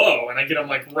too low, and I get him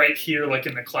right here,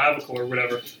 in the clavicle or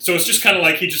whatever. So it's just kind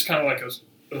of he just kind of goes.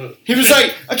 Ugh. He was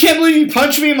like, I can't believe you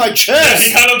punched me in my Yeah, chest.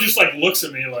 he kind of just looks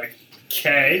at me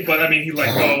okay, but I mean he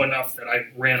let go enough that I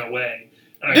ran away.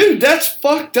 And Dude, that's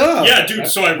fucked up. yeah, dude.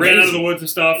 That's So I ran out of crazy. the woods and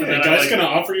stuff, Yeah, and the then guy's gonna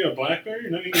offer you a BlackBerry,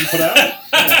 you're not even gonna put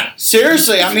out.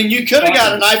 Seriously, I mean, you could have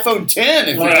got an iPhone 10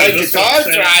 if you Right, played your that's what I'm cards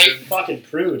saying, right. dude. Fucking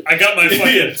prude. I got my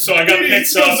fucking. So I got He picked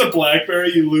steals up. a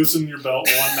BlackBerry, you loosen your belt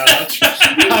one notch.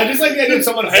 I just like the idea of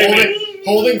someone Hey,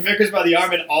 holding Vickers by the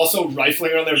arm and also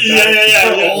rifling around their back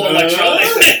Yeah. for old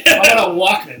electronics. How about a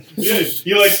Walkman? Yeah,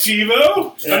 you like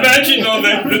TiVo? Yeah. Imagine though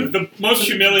that the most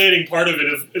humiliating part of it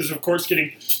is of course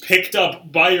getting picked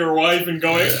up by your wife and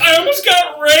going, I almost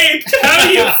got raped. How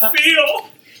do you feel?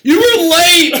 You were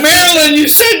late, Marilyn. You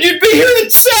said you'd be here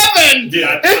at 7.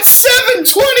 Yeah. It's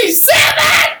 7:27.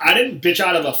 I didn't bitch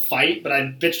out of a fight, but I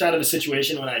bitched out of a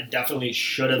situation when I definitely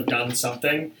should have done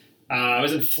something. I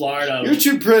was in Florida. You're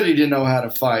too pretty to know how to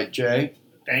fight, Jay.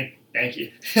 Thank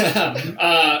you.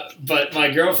 But my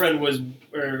girlfriend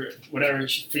or whatever,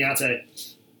 fiance,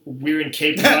 we were in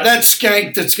Cape Cod. That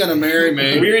skank that's gonna marry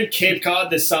me. We were in Cape Cod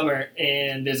this summer,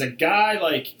 and there's a guy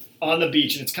on the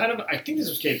beach, and it's kind of, I think this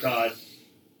was Cape Cod.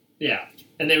 Yeah.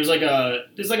 And there's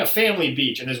a family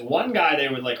beach, and there's one guy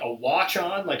there with a watch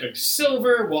on, a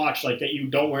silver watch that you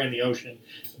don't wear in the ocean,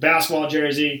 basketball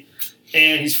jersey,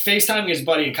 and he's FaceTiming his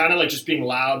buddy and kind of just being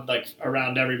loud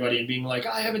around everybody and being like,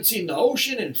 I haven't seen the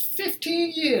ocean in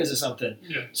 15 years or something.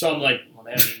 Yeah. So I'm like, well,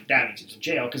 that means he's in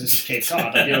jail because it's Cape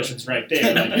Cod, the ocean's right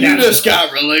there. You just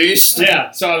got released.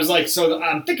 Yeah, so I was so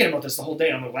I'm thinking about this the whole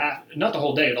day. I'm laughing, not the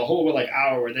whole day, the whole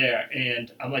hour we're there,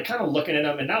 and I'm kind of looking at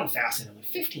him, and now I'm fascinated. I'm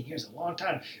 15 years is a long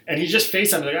time, and he's just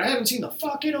FaceTiming I haven't seen the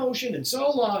fucking ocean in so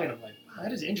long, and I'm like, wow,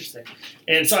 that is interesting.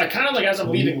 And so I kind of as I'm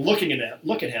leaving, look at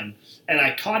him, and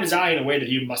I caught his eye in a way that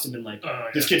he must have been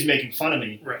this kid's making fun of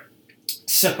me. Right.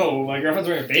 So my girlfriend's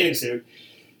wearing a bathing suit.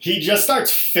 He just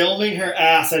starts filming her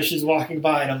ass as she's walking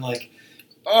by, and I'm like.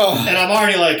 Oh. And I'm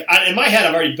already in my head,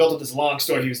 I've already built up this long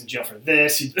story. He was in jail for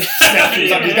this. He's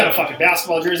got a fucking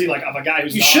basketball jersey of a guy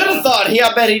who's. You should have thought.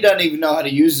 I bet he doesn't even know how to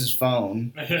use his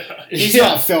phone. He's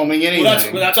not filming anything.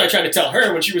 Well, that's what I tried to tell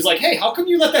her when she was like, "Hey, how come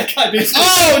you let that guy basically?"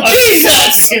 Oh,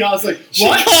 Jesus! And I was like, She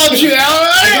 "What?" called you out.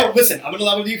 I go, listen, I'm gonna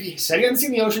level with you. He said he hasn't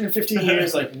seen the ocean in 15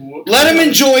 years. Let him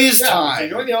enjoy his Yeah, time.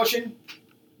 enjoy the ocean.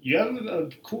 You have a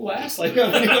cool ass, and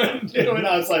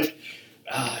I was like.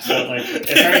 So if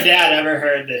her dad ever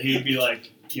heard that, he'd be like,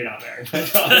 "You're not married."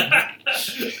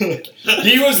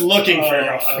 He was looking for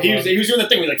her. He was doing the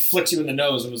thing where he flicks you in the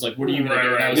nose and was like, "What are you gonna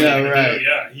do?" And I was Yeah, like, right.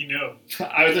 Yeah, he knew.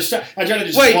 I was just I tried to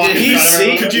just Wait, walk did in he front of her.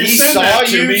 see? Could you he send saw that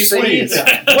to you me, see? please? Wait,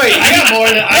 I got more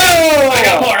than I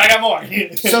got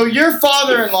more. So your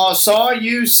father-in-law saw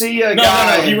you see a No,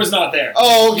 guy? he was not there.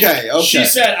 Oh, okay. She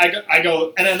said, I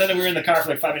go, and then we were in the car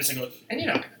for 5 minutes and go, and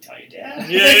you're not going to tell your dad.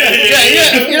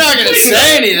 Yeah, you're not gonna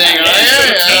say anything,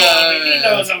 are you? He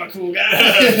knows I'm a cool guy.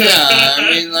 Yeah,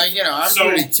 I mean, I'm So-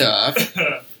 pretty tough.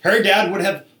 Her dad would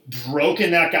have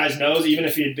broken that guy's nose, even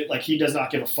if he had been, like, he does not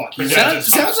give a fuck. He Sounds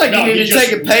like No, you he need to just-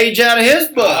 take a page out of his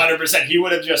book. 100%. He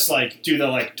would have just, like, do the,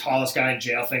 like, tallest guy in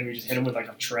jail thing. We just hit him with, like,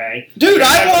 a tray. Dude,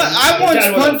 I This guy once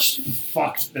would've punched.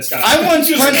 Fucked this guy. I once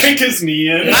Just punched. kick his knee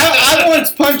in. I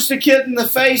once punched a kid in the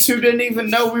face who didn't even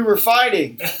know we were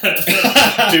fighting.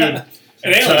 Dude,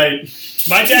 And anyway, tight.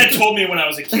 my dad told me when I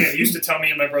was a kid. He used to tell me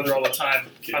and my brother all the time,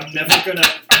 I'm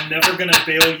never gonna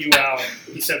bail you out."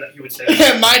 He said that. He would say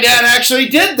that. My dad actually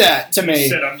did that to me.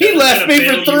 Said, "I'm He never left gonna me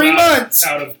bail for you 3 out- months.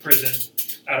 out of prison,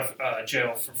 out of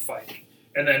jail for fighting."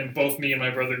 And then both me and my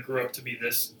brother grew up to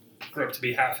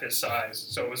be half his size,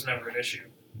 so it was never an issue.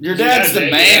 Your dad's the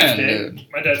Yeah, man, yeah. dude.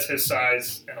 My dad's his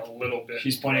size and a little bit.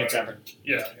 He's pointing at Trevor.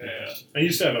 Yeah. I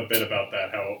used to have a bit about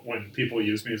that, how when people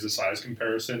use me as a size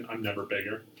comparison, I'm never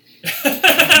bigger.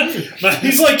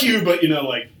 He's like you, but,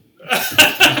 like,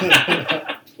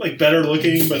 like better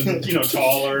looking, but,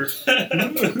 taller.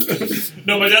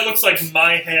 No, my dad looks like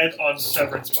my head on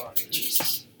Severin's body.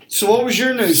 So what was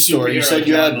your news story? You said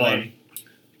you had one.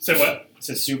 Say what? It's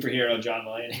a superhero, John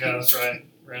Mulaney. Yeah, that's right.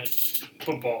 Right.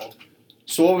 But bald.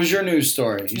 So what was your news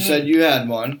story? You said you had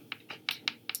one.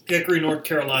 Hickory, North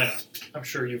Carolina. I'm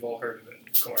sure you've all heard of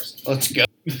it, of course. Let's go.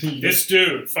 This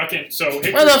dude,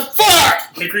 Hickory, Where the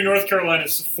fuck? Hickory, North Carolina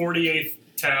is the 48th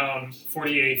town,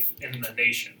 48th in the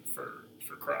nation for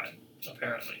crime,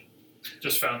 apparently.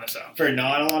 Just found this out. For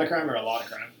not a lot of crime or a lot of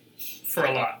crime? For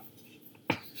a lot.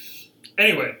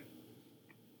 Anyway,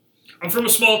 I'm from a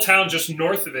small town just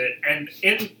north of it, and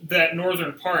in that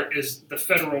northern part is the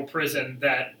federal prison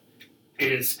that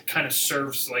is kind of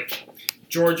serves like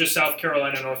Georgia, South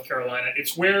Carolina, North Carolina.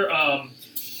 It's where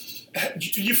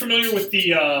you familiar with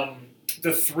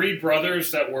the three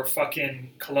brothers that were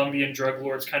fucking Colombian drug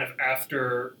lords kind of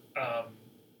after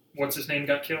what's his name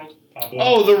got killed? Pablo.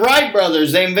 Oh, the Wright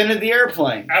brothers. They invented the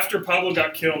airplane. After Pablo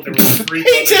got killed, there were three He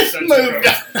brothers just that moved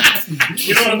took on. over.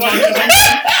 You know what I'm talking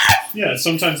about? Yeah,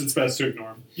 sometimes it's best to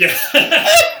ignore him. Yeah.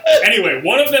 Anyway,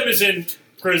 one of them is in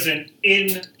prison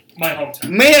in my hometown.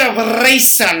 Mira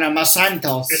Brisa Los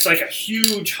Santos. It's like a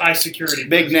huge high security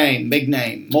Big prison.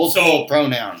 name. Multiple So,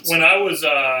 pronouns. When I was,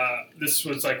 this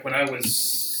was like when I was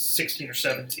 16 or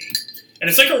 17. And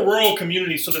it's like a rural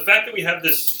community, so the fact that we have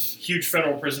this huge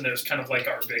federal prison there is kind of like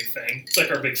our big thing. It's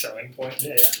like our big selling point.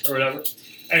 Yeah. Or whatever.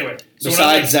 Anyway, so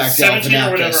Besides when I was Zach 17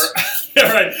 or whatever. Galifianakis.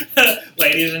 Yeah, right.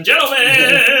 Ladies and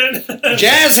gentlemen.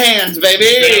 Jazz hands, They're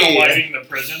baby. lighting the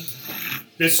prison.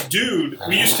 This dude,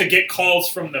 we used to get calls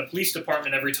from the police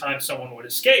department every time someone would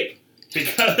escape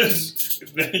because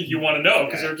you want to know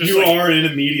because they're just You like, are in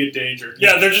immediate danger.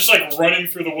 yeah, they're just like running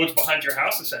through the woods behind your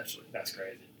house essentially. That's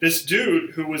crazy. This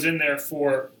dude who was in there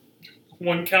for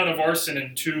 1 count of arson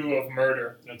and 2 of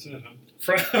murder That's it.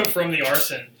 Huh? from the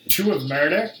arson. 2 of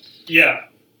murder? Yeah.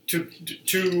 Two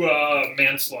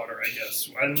manslaughter, I guess.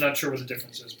 I'm not sure what the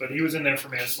difference is, but he was in there for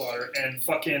manslaughter, and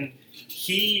fucking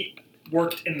he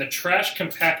worked in the trash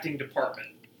compacting department.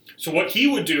 So what he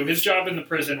would do, his job in the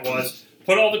prison was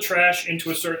put all the trash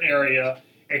into a certain area.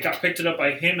 It got picked up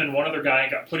by him and one other guy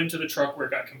and got put into the truck where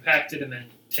it got compacted and then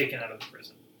taken out of the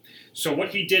prison. So what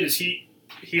he did is he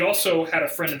also had a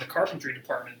friend in the carpentry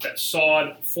department that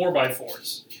sawed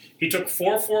 4x4s. He took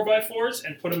 4 4x4s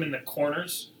and put them in the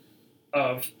corners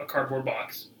of a cardboard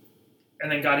box, and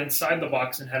then got inside the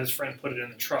box and had his friend put it in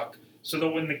the truck. So that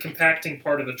when the compacting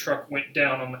part of the truck went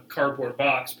down on the cardboard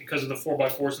box, because of the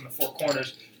 4x4s in the 4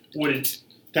 corners, wouldn't.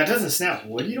 That doesn't snap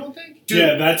wood, you don't think? Dude,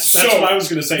 Yeah, that's so what I was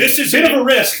going to say. this is bit an- of a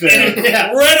risk there. An Yeah.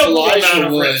 incredible Elijah amount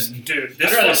of Wood. risk, dude. This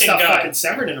I'd rather fucking stuff guy. fucking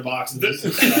Severin in a box. And This,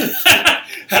 it's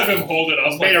have him hold it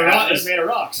up. made of like rock. that. It's made of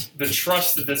rocks. The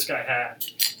trust that this guy had.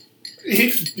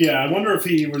 I wonder if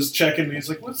he was checking. He's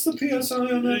like, "What's the PSI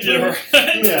on that?" Yeah,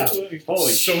 right. Yeah.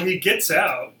 Holy So he gets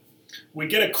out. We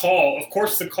get a call. Of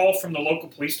course, the call from the local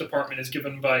police department is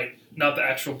given by not the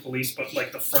actual police, but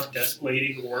like the front desk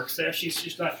lady who works there.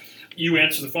 She's not. You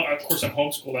answer the phone. Of course, I'm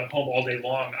homeschooled. I'm home all day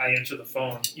long. I answer the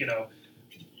phone.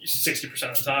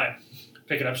 60% of the time.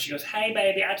 Pick it up. She goes, "Hey,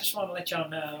 baby, I just want to let y'all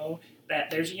know that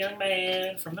there's a young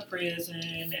man from the prison,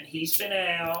 and he's been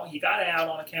out. He got out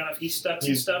on account of he stuck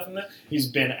some stuff in the He's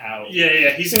been out. yeah.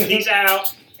 He's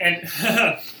out, and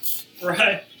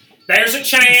right. There's a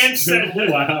chance that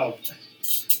Wow.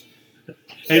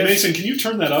 Hey Mason, can you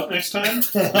turn that up next time?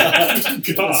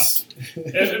 God.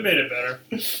 it made it better.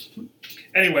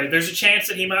 Anyway, there's a chance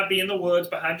that he might be in the woods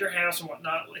behind your house and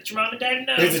whatnot. Let your mom and dad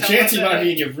know. There's a Tell chance them he might that.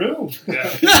 be in your room.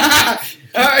 Yeah.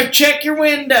 All right, check your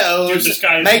windows. Dude, this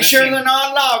guy is Make sure missing. they're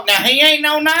not locked. Now, he ain't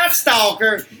no night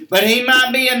stalker, but he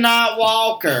might be a night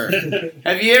walker.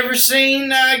 Have you ever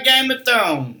seen Game of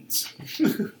Thrones?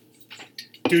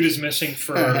 Dude is missing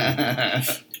for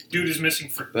Dude is missing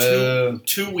for Boo.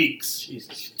 2 weeks.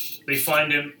 Jesus. They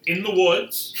find him in the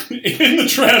woods. In the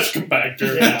trash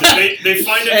compactor. Yeah. They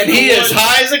find him And in the he woods is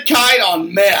high as a kite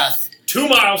on meth. 2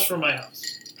 miles from my house.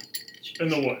 In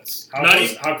the woods.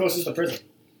 How close is the prison?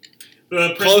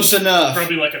 The prison, Close enough.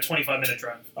 probably like a 25-minute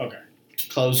drive. Okay.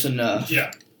 Close enough.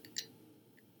 Yeah.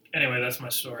 Anyway, that's my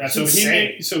story. That's So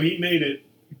insane. he made it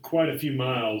quite a few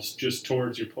miles just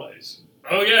towards your place.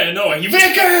 Oh yeah, no,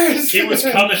 Vickers! he was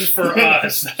coming for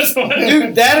us. That's what.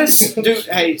 Dude,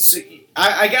 hey,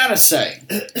 I gotta say,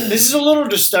 this is a little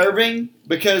disturbing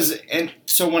because,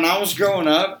 so when I was growing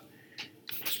up,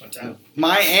 Just went down.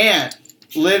 my aunt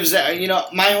lives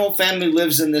my whole family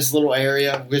lives in this little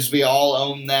area because we all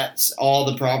own all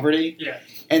the property. Yeah.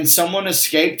 And someone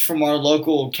escaped from our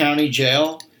local county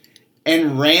jail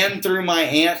and ran through my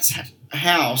aunt's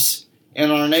house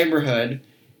in our neighborhood.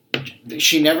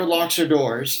 She never locks her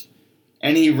doors.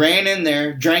 And he ran in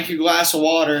there, drank a glass of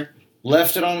water,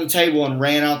 left it on the table, and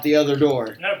ran out the other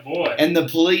door. That boy. And the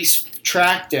police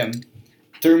tracked him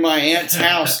through my aunt's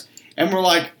house. And we're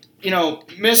like,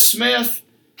 Miss Smith,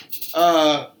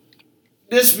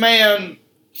 this man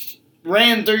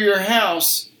ran through your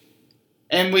house,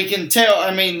 and we can tell.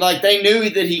 They knew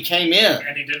that he came in.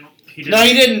 And he didn't. No,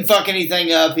 he didn't fuck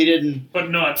anything up. He didn't. But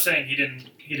no, I'm saying he didn't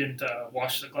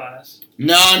wash the glass.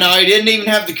 No, he didn't even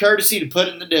have the courtesy to put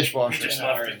it in the He dishwasher. just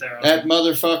left it there. That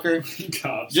motherfucker.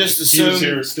 God, Just he was assumed.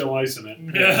 here still icing it.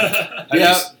 Yeah.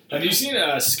 Yep. Have you seen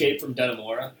Escape from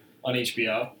Denimora on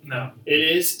HBO? No. It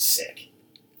is sick.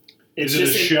 Is it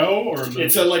a show or a movie?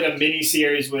 It's like a mini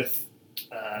series with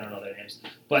I don't know their names,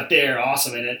 but they're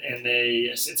awesome in it. And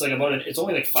it's like it's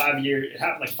only like 5 years. It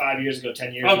happened like 5 years ago,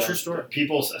 10 years Oh, ago. true story. Two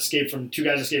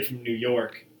guys escaped from New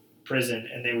York prison,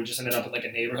 and they would just ended up in like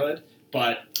a neighborhood.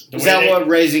 But Is that what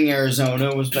Raising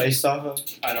Arizona was based off of?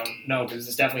 I don't know, because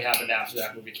this definitely happened after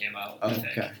that movie came out. I think.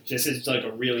 Okay. This is like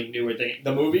a really newer thing.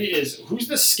 The movie is who's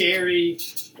the scary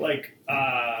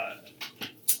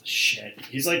shit.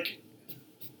 He's like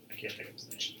I can't think of his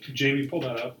name. Jamie, pull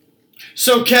that up.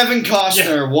 So Kevin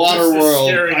Costner, What's the Waterworld,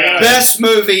 scary guy? best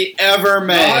movie ever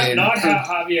made. Not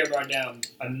Javier Bardem,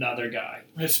 another guy.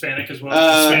 Hispanic as well.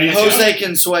 Jose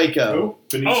Canseco. Who?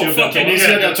 Benicio Oh, del fuck Toro. it.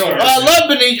 Benicio del Toro. Oh, I love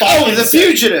Benicio. Oh, The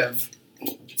Fugitive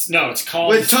It's called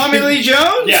with Tommy Lee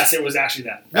Jones. Yes, it was actually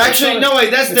that. Actually, no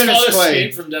wait, that's It's Dennis called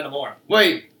Escape Quaid. from Denimora.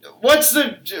 Wait, what's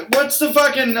the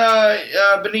fucking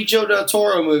Benicio del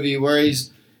Toro movie where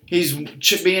he's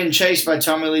being chased by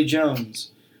Tommy Lee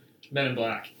Jones? Men in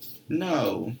Black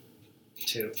No.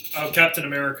 2. Oh, Captain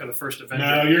America: The First Avenger.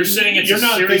 No, you're saying it's you're a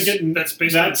not series thinking that's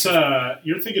based That's on.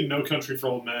 you're thinking No Country for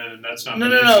Old Men, and that's not. No.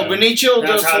 Benicio. Benicio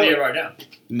del That's Javier Toro. Bardem.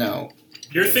 No.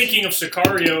 You're thinking of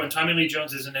Sicario, and Tommy Lee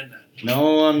Jones isn't in that.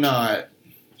 No, I'm not.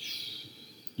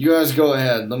 You guys go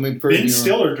ahead. Let me prove Ben you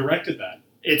Stiller directed that.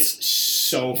 It's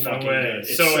so fucking No way. good.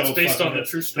 So it's based fucking on the good.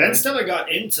 true story. Ben Stiller got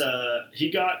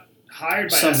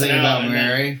hired by something SNL. about and then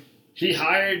Mary. He got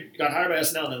hired by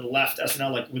SNL and then left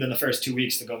SNL like within the first 2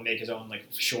 weeks to go make his own like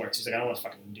shorts. He's like, I don't want to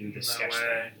fucking do this No sketch.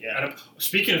 way. thing. Yeah.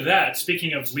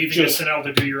 Speaking of leaving Just- SNL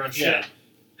to do your own shit, Yeah.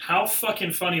 how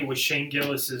fucking funny was Shane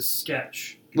Gillis's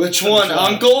sketch? Which Which one?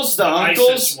 one? Uncles? The ISIS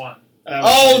Uncles? one.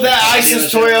 Oh, that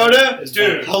ISIS Toyota?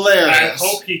 Dude. Hilarious. I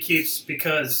hope he keeps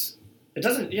because It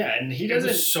doesn't. Yeah, and he it doesn't.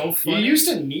 was so You funny. used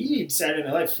to need Saturday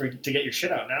Night Live to get your shit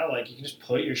out. Now, like you can just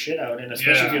put your shit out, and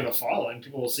especially if you have a following,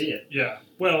 people will see it. Yeah.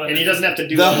 Well, And he doesn't have to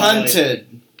do The all, like,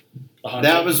 Hunted. The Hunted.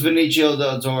 That was Benicio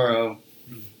del Toro.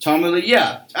 Tommy Lee.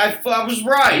 Yeah, I was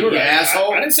right. You were You right.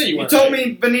 asshole. I didn't say you You weren't told right.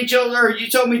 me Benicio, or you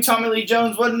told me Tommy Lee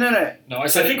Jones wasn't in it. No, I I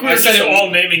said think it, we I were said just it, all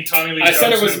naming Tommy Lee I Jones.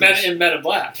 said it was movies. Men in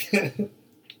Black.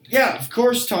 Yeah, of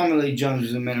course Tommy Lee Jones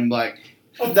was in Men in Black.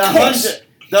 Of The course. Hunted.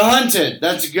 The Hunted.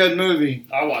 That's a good movie.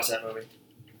 I'll watch that movie.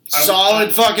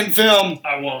 Solid fucking film.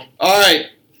 I won't. All right.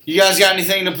 You guys got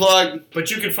anything to plug?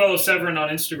 But you can follow Severin on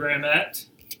Instagram at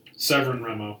Severin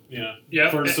Remo. Yeah. yeah.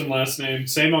 First and last name.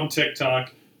 Same on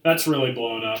TikTok. That's really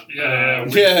blowing up. Yeah,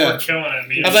 Yeah. we're killing it.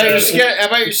 Me How and about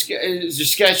Seth. your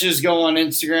sketches go on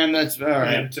Instagram? That's all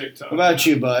right. And TikTok. What about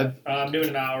you, bud? I'm doing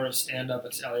an hour of stand up.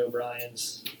 It's Ellie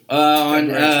O'Brien's. On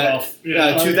February 12th.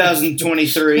 Yeah.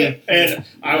 2023. And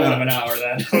I won't have an hour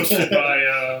then. Hosted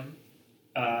by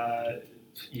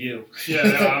you.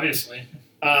 yeah, obviously.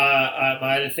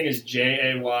 My thing is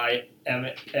JAYMARTIN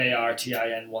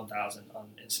 1000 on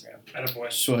Instagram.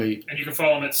 Attaboy. Sweet. And you can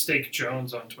follow him at Steak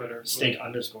Jones on Twitter. Steak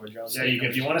 _Jones. Yeah,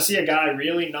 if you want to see a guy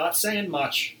really not saying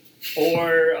much,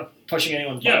 or pushing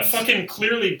anyone's Yeah, buttons. fucking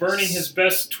clearly burning his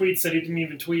best tweets that he didn't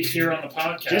even tweet here on the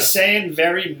podcast. Just saying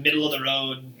very middle of the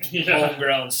road, Yeah.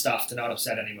 homegrown stuff to not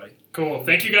upset anybody. Cool.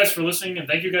 Thank you guys for listening, and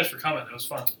thank you guys for coming. It was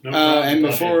fun. No problem. And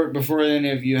before any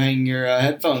of you hang your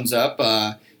headphones up,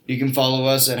 you can follow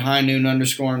us at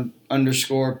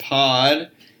highnoon_pod.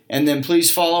 And then please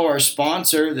follow our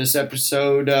sponsor. This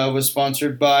episode was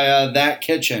sponsored by That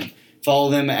Kitchen.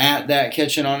 Follow them at That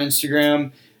Kitchen on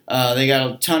Instagram. They got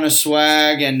a ton of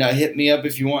swag, and hit me up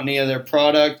if you want any of their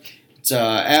product. It's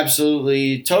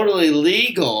absolutely, totally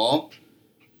legal.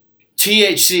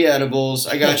 THC edibles.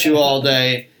 I got you all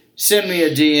day. Send me a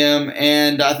DM,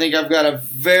 and I think I've got a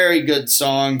very good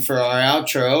song for our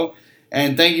outro.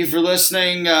 And thank you for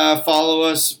listening. Follow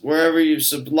us wherever you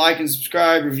like and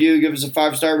subscribe, review, give us a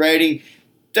 5-star rating.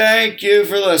 Thank you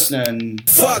for listening.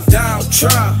 Fuck Donald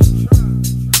Trump.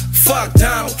 Fuck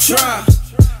Donald Trump.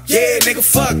 Yeah, nigga,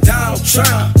 fuck Donald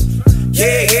Trump.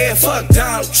 Yeah, fuck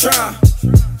Donald Trump.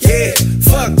 Yeah,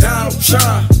 fuck Donald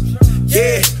Trump.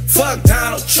 Yeah, fuck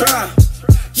Donald Trump.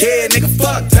 Yeah, nigga,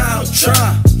 fuck Donald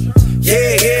Trump.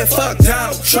 Yeah, fuck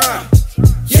Donald Trump.